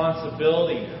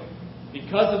responsibility now,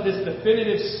 because of this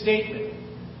definitive statement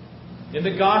in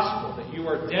the gospel that you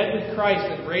are dead with Christ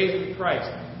and raised with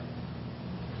Christ.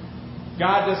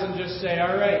 God doesn't just say,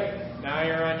 all right, now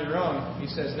you're on your own. He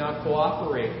says, now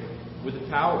cooperate with the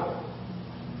power.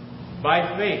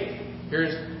 By faith,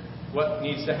 here's what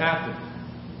needs to happen.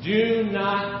 Do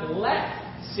not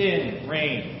let sin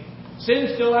reign.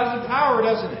 Sin still has a power,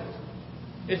 doesn't it?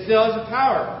 It still has a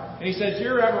power. And he says,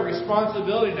 you have a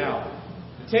responsibility now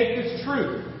to take this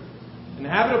truth and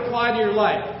have it applied to your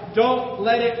life. Don't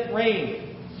let it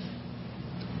reign.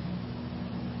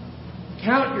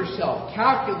 Count yourself.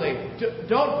 Calculate.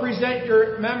 Don't present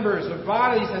your members or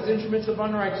bodies as instruments of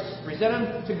unrighteousness. Present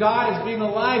them to God as being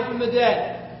alive from the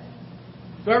dead.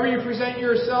 Whoever you present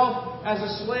yourself as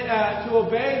a slave to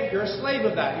obey, you're a slave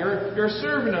of that. You're a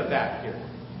servant of that here.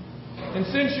 And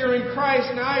since you're in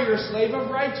Christ, now you're a slave of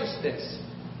righteousness.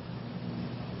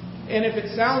 And if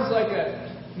it sounds like a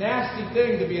nasty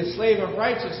thing to be a slave of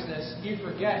righteousness, you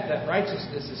forget that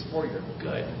righteousness is for your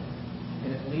good.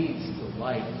 And it leads to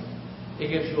life. It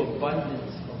gives you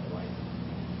abundance of life.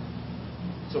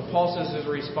 So Paul says there's a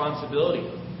responsibility.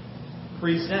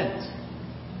 Present.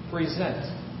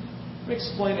 Let me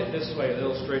explain it this way, the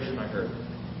illustration I heard.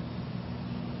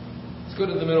 Let's go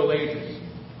to the Middle Ages.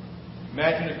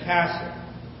 Imagine a castle,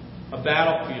 a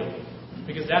battlefield,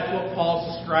 because that's what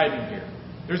Paul's describing here.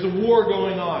 There's a war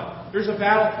going on. There's a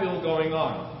battlefield going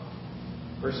on.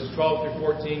 Verses 12 through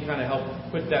 14 kind of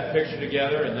help put that picture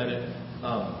together, and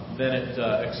then it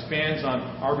expands on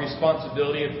our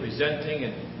responsibility of presenting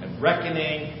and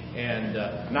reckoning and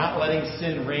not letting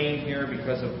sin reign here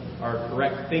because of our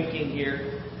correct thinking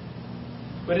here.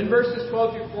 But in verses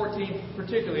 12 through 14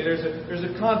 particularly, there's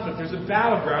a conflict, there's a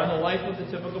battleground in the life of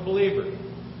the typical believer.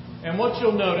 And what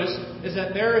you'll notice is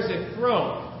that there is a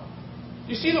throne.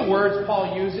 You see the words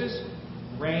Paul uses?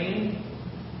 Reign,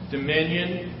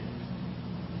 dominion.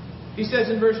 He says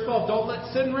in verse 12, don't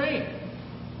let sin reign.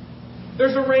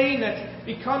 There's a reign that's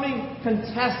becoming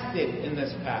contested in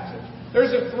this passage.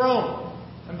 There's a throne.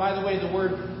 And by the way, the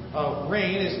word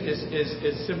reign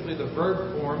is simply the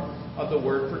verb form of the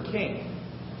word for king.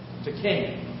 To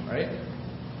king, right?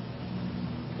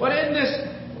 But in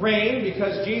this reign,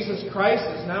 because Jesus Christ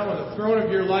is now on the throne of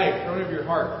your life, throne of your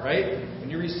heart, right? When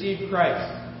you receive Christ,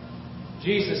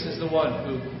 Jesus is the one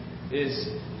who is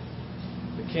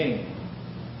the king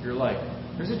of your life.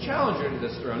 There's a challenger to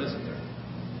this throne, isn't there?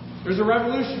 There's a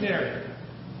revolutionary.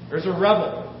 There's a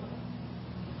rebel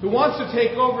who wants to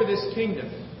take over this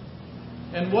kingdom.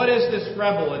 And what is this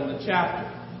rebel in the chapter?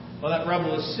 Well, that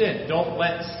rebel is sin. Don't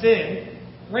let sin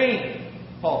reign,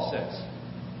 Paul says.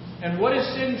 And what is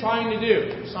sin trying to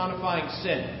do? Personifying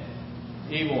sin.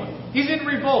 The evil one. He's in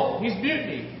revolt. He's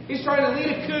mutiny. He's trying to lead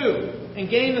a coup and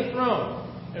gain the throne.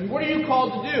 And what are you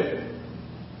called to do?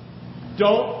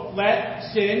 Don't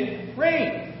let sin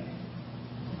reign.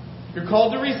 You're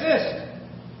called to resist.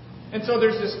 And so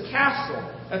there's this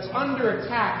castle that's under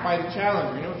attack by the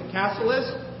challenger. You know what the castle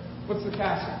is? What's the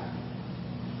castle?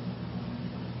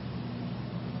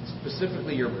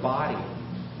 specifically your body.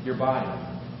 Your body.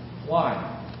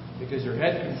 Why? Because your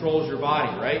head controls your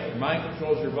body, right? Your mind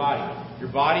controls your body.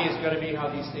 Your body is going to be how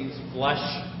these things flesh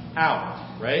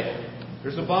out, right?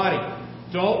 There's a body.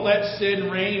 Don't let sin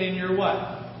reign in your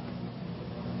what?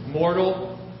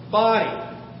 Mortal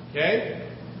body. Okay?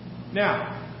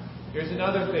 Now, here's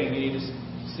another thing you need to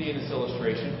see in this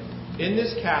illustration. In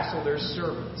this castle, there's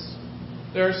servants.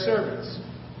 There are servants.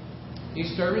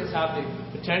 These servants have the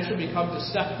potential to become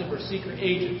deceptive or secret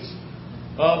agents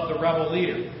of the rebel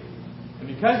leader. And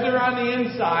because they're on the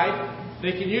inside,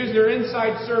 they can use their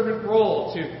inside servant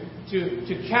role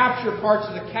to capture parts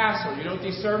of the castle. You know what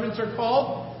these servants are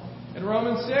called in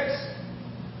Romans 6?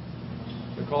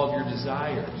 They're called your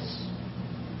desires.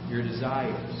 Your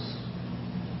desires.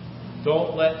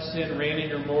 Don't let sin reign in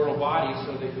your mortal body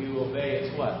so that you obey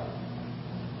its what?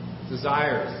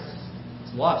 Desires.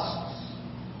 Its lusts.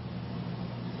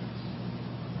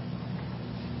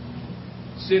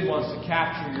 Sin wants to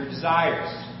capture your desires.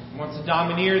 It wants to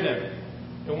domineer them.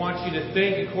 It wants you to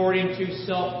think according to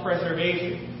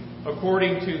self-preservation,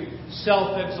 according to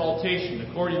self-exaltation,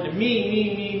 according to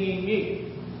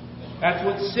me. That's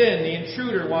what sin, the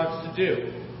intruder, wants to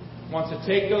do. It wants to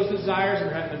take those desires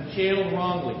and have them channeled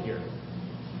wrongly here.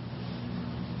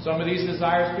 Some of these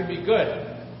desires could be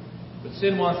good, but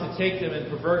sin wants to take them and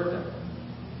pervert them.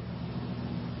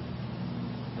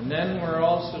 And then we're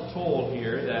also told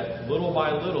here that little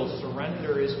by little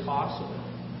surrender is possible.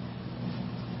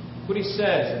 What he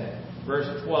says in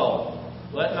verse 12.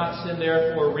 Let not sin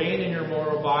therefore reign in your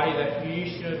mortal body, that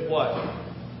ye should what?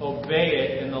 Obey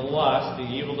it in the lust, the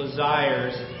evil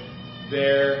desires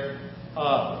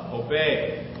thereof.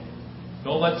 Obey.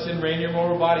 Don't let sin reign in your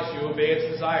mortal body, so you obey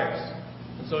its desires.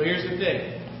 And so here's the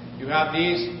thing. You have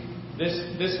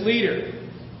this leader,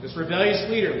 this rebellious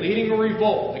leader, leading a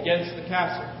revolt against the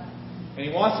castle. And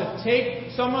he wants to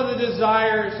take some of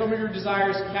your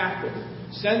desires captive.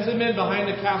 Sends them in behind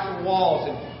the castle walls.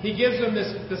 And he gives them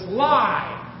this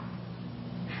lie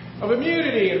of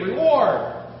immunity and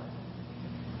reward.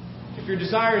 If your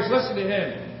desires, listen to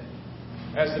him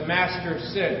as the master of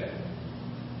sin.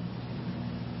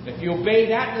 If you obey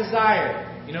that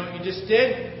desire, you know what you just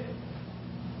did?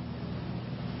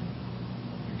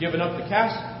 You're giving up the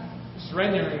castle. You're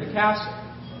surrendering the castle,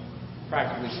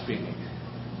 practically speaking.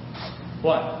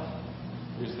 But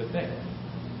here's the thing.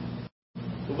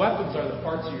 The weapons are the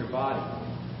parts of your body.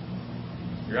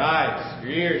 Your eyes,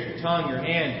 your ears, your tongue, your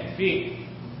hand, your feet.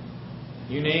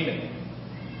 You name it.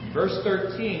 Verse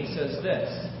 13 says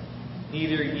this.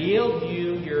 Neither yield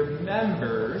you your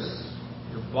members,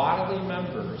 your bodily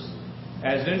members,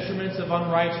 as instruments of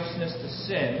unrighteousness to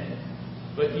sin,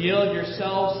 but yield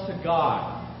yourselves to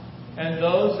God, and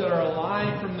those that are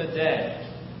alive from the dead,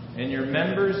 and your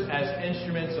members as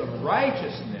instruments of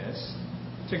righteousness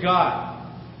to God.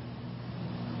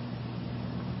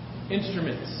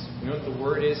 Instruments. You know what the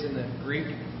word is in the Greek?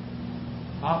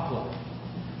 Opla.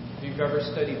 If you've ever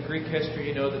studied Greek history,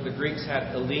 you know that the Greeks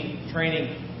had elite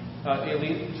trained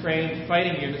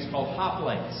fighting units called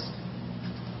hoplites.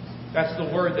 That's the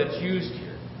word that's used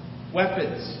here.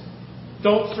 Weapons.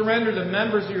 Don't surrender the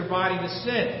members of your body to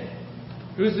sin.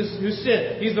 Who's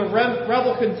sin? He's the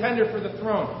rebel contender for the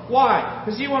throne. Why?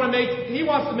 Because he wants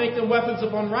to make them weapons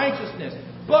of unrighteousness.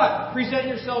 But present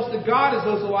yourselves to God as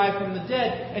those alive from the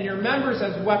dead, and your members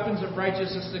as weapons of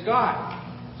righteousness to God.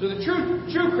 So the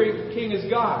true king is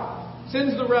God.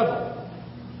 Sin's the rebel.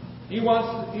 He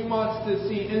wants to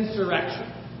see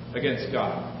insurrection against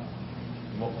God.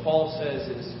 And what Paul says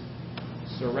is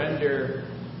surrender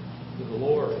to the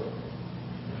Lord.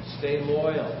 Stay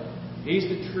loyal. He's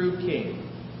the true king.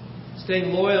 Stay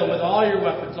loyal with all your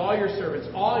weapons, all your servants,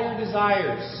 all your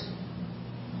desires,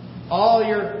 all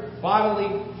your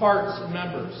bodily parts and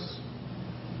members.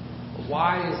 But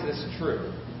why is this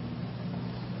true?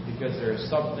 Because there is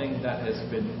something that has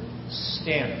been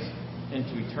stamped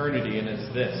into eternity, and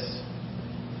it's this.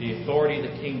 The authority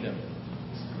of the kingdom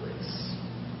is grace.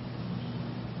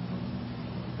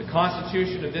 The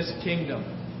constitution of this kingdom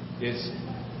is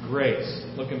grace.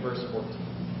 Look in verse 14.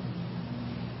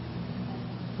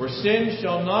 For sin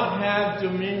shall not have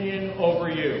dominion over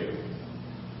you.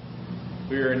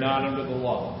 We are not under the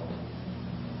law,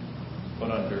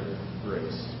 but under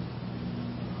grace.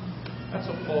 That's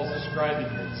what Paul's describing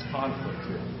here, this conflict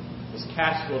here, this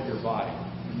castle of your body.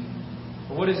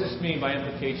 But what does this mean by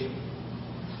implication?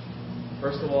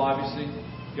 First of all, obviously,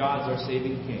 God's our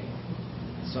saving King,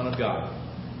 the Son of God.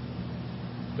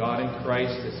 God in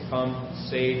Christ has come to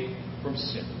save from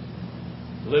sin,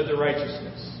 to live the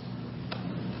righteousness.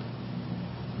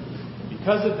 And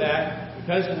because of that,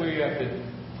 because we have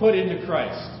been put into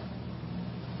Christ,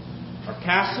 our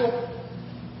castle,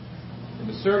 in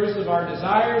the service of our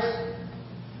desires,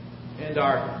 and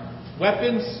our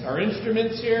weapons, our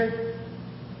instruments here,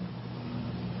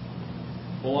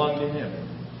 belong to Him.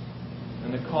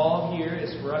 And the call here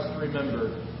is for us to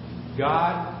remember,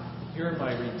 God, you're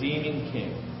my redeeming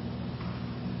King.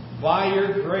 By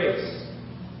your grace,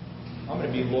 I'm going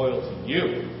to be loyal to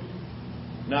you,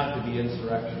 not to the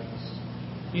insurrectionists.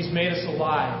 He's made us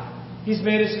alive. He's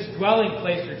made us His dwelling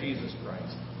place for Jesus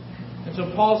Christ. And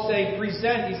so Paul's saying,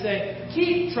 present. He's saying,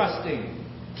 keep trusting.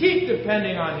 Keep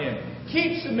depending on Him.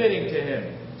 Keep submitting to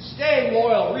Him. Stay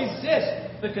loyal.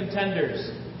 Resist the contenders.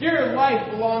 Your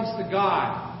life belongs to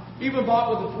God, even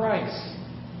bought with a price.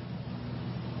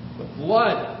 The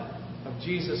blood of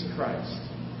Jesus Christ.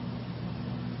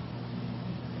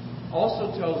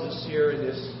 Also tells us here in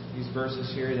these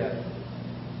verses here that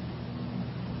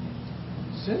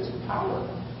sin's power.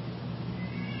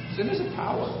 Sin is a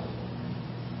power.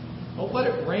 Don't let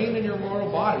it reign in your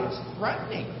mortal body. It's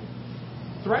threatening.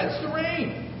 It threatens to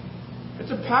reign.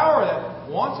 It's a power that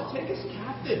wants to take us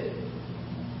captive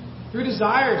through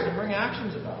desires and bring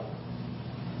actions about.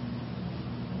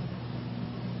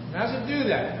 And how does it do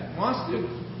that? It wants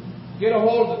to get a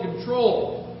hold of the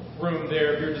control room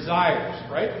there of your desires,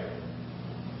 right?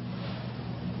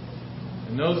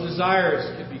 And those desires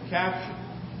can be captured.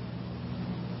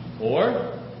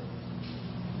 Or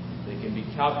they can be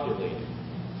calculated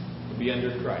to be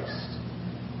under Christ.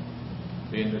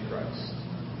 Be under Christ.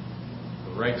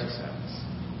 The righteous acts.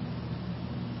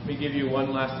 Let me give you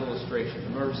one last illustration.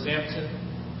 Remember Samson?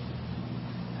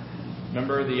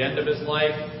 Remember the end of his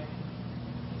life?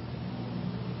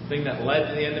 The thing that led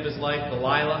to the end of his life,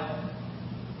 Delilah.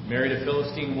 Married a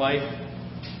Philistine wife.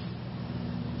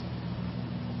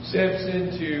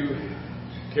 Samson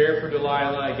to care for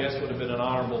Delilah, I guess, would have been an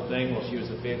honorable thing while she was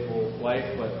a faithful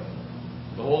wife, but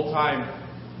the whole time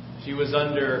she was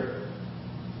under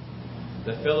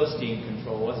the Philistine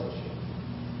control, wasn't she?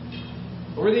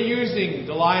 What were they using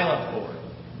Delilah for?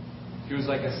 She was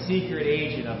like a secret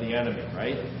agent of the enemy,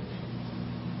 right?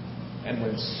 And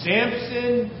when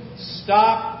Samson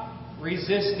stopped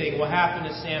resisting, what happened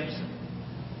to Samson?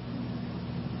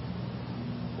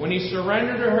 When he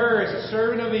surrendered to her as a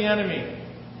servant of the enemy,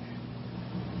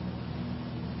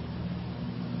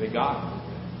 they got him.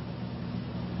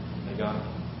 They got him.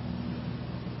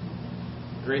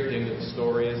 The great thing of the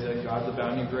story is that God's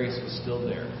abounding grace was still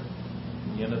there.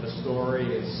 And the end of the story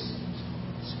is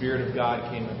the Spirit of God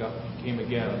came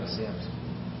again on Samson.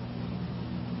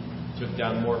 Took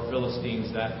down more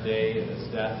Philistines that day in his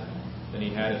death than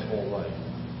he had his whole life.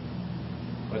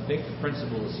 But I think the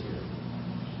principle is here.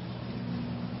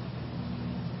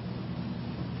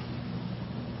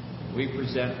 We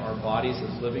present our bodies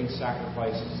as living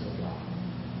sacrifices to God.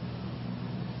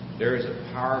 There is a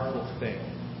powerful thing.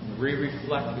 We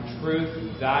reflect the truth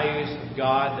and values of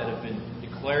God that have been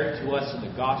declared to us in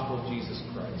the gospel of Jesus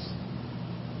Christ.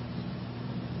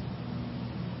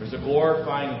 There's a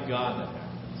glorifying of God that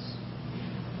happens.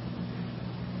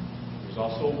 There's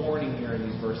also a warning here in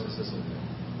these verses, isn't there?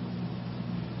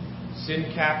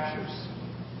 Sin captures,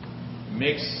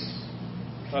 makes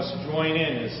us join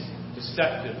in as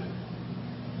deceptive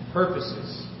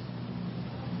purposes.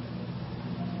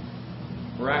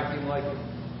 We're acting like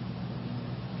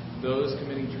those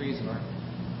committing treason, aren't we?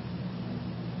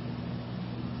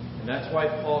 And that's why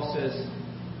Paul says,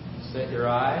 set your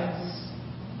eyes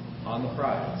on the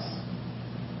prize.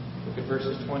 Look at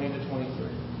verses 20 to 23.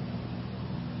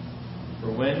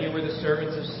 For when you were the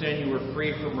servants of sin, you were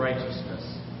free from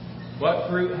righteousness. What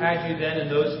fruit had you then in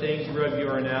those things whereof you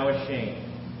are now ashamed?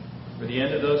 For the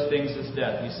end of those things is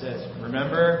death. He says,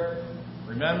 remember,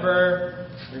 remember,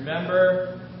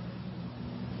 remember.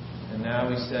 And now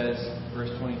he says,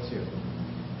 verse 22,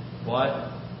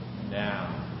 what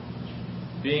now?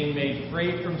 Being made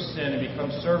free from sin and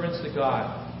become servants to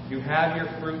God, you have your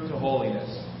fruit to holiness,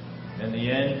 and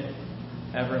the end,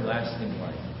 everlasting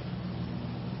life.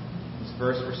 This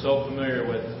verse we're so familiar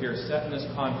with here, set in this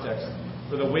context.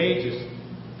 For the wages,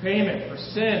 payment for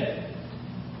sin,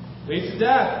 leads to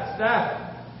death. It's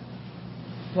death.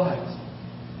 But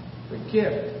the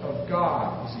gift of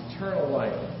God is eternal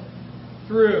life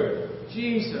through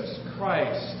Jesus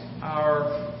Christ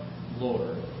our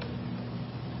Lord.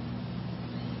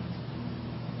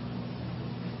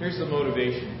 Here's the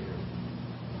motivation here.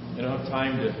 I don't have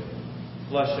time to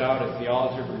flesh out a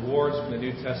theology of rewards from the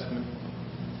New Testament.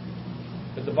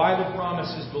 But the Bible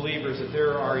promises believers that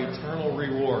there are eternal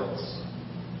rewards.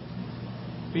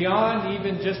 Beyond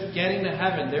even just getting to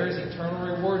heaven, there is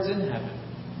eternal rewards in heaven.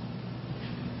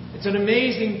 It's an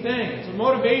amazing thing. It's a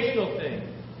motivational thing.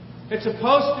 It's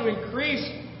supposed to increase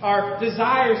our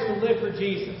desires to live for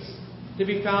Jesus, to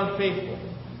be found faithful.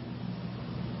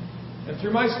 And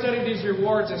through my study of these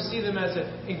rewards, I see them as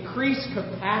an increased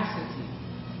capacity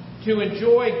to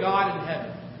enjoy God in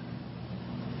heaven.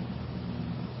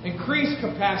 Increased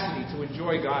capacity to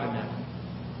enjoy God in heaven.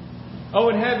 Oh,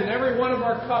 in heaven, every one of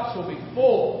our cups will be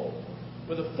full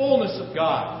with the fullness of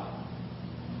God.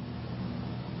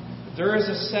 But there is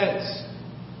a sense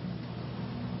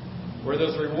where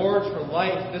those rewards for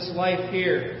life, this life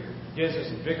here, gives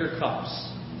us bigger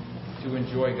cups to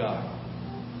enjoy God.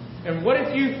 And what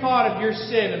if you thought of your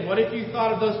sin, and what if you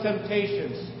thought of those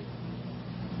temptations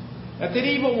that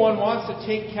evil one wants to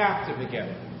take captive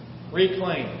again,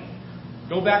 reclaim,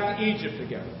 go back to Egypt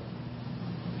again,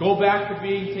 go back to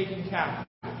being taken captive,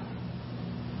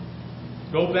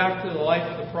 go back to the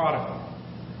life of the prodigal?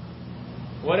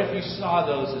 What if you saw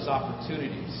those as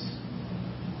opportunities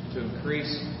to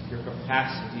increase your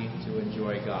capacity to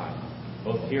enjoy God,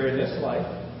 both here in this life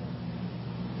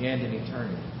and in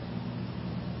eternity?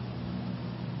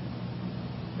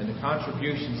 And the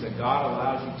contributions that God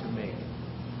allows you to make,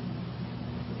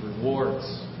 the rewards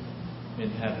in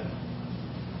heaven.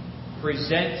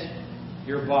 Present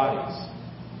your bodies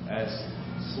as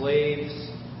slaves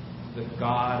to the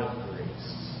God of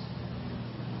grace.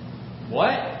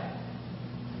 What?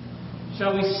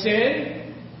 Shall we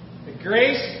sin that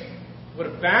grace would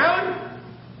abound?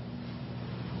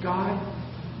 God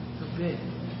forbid.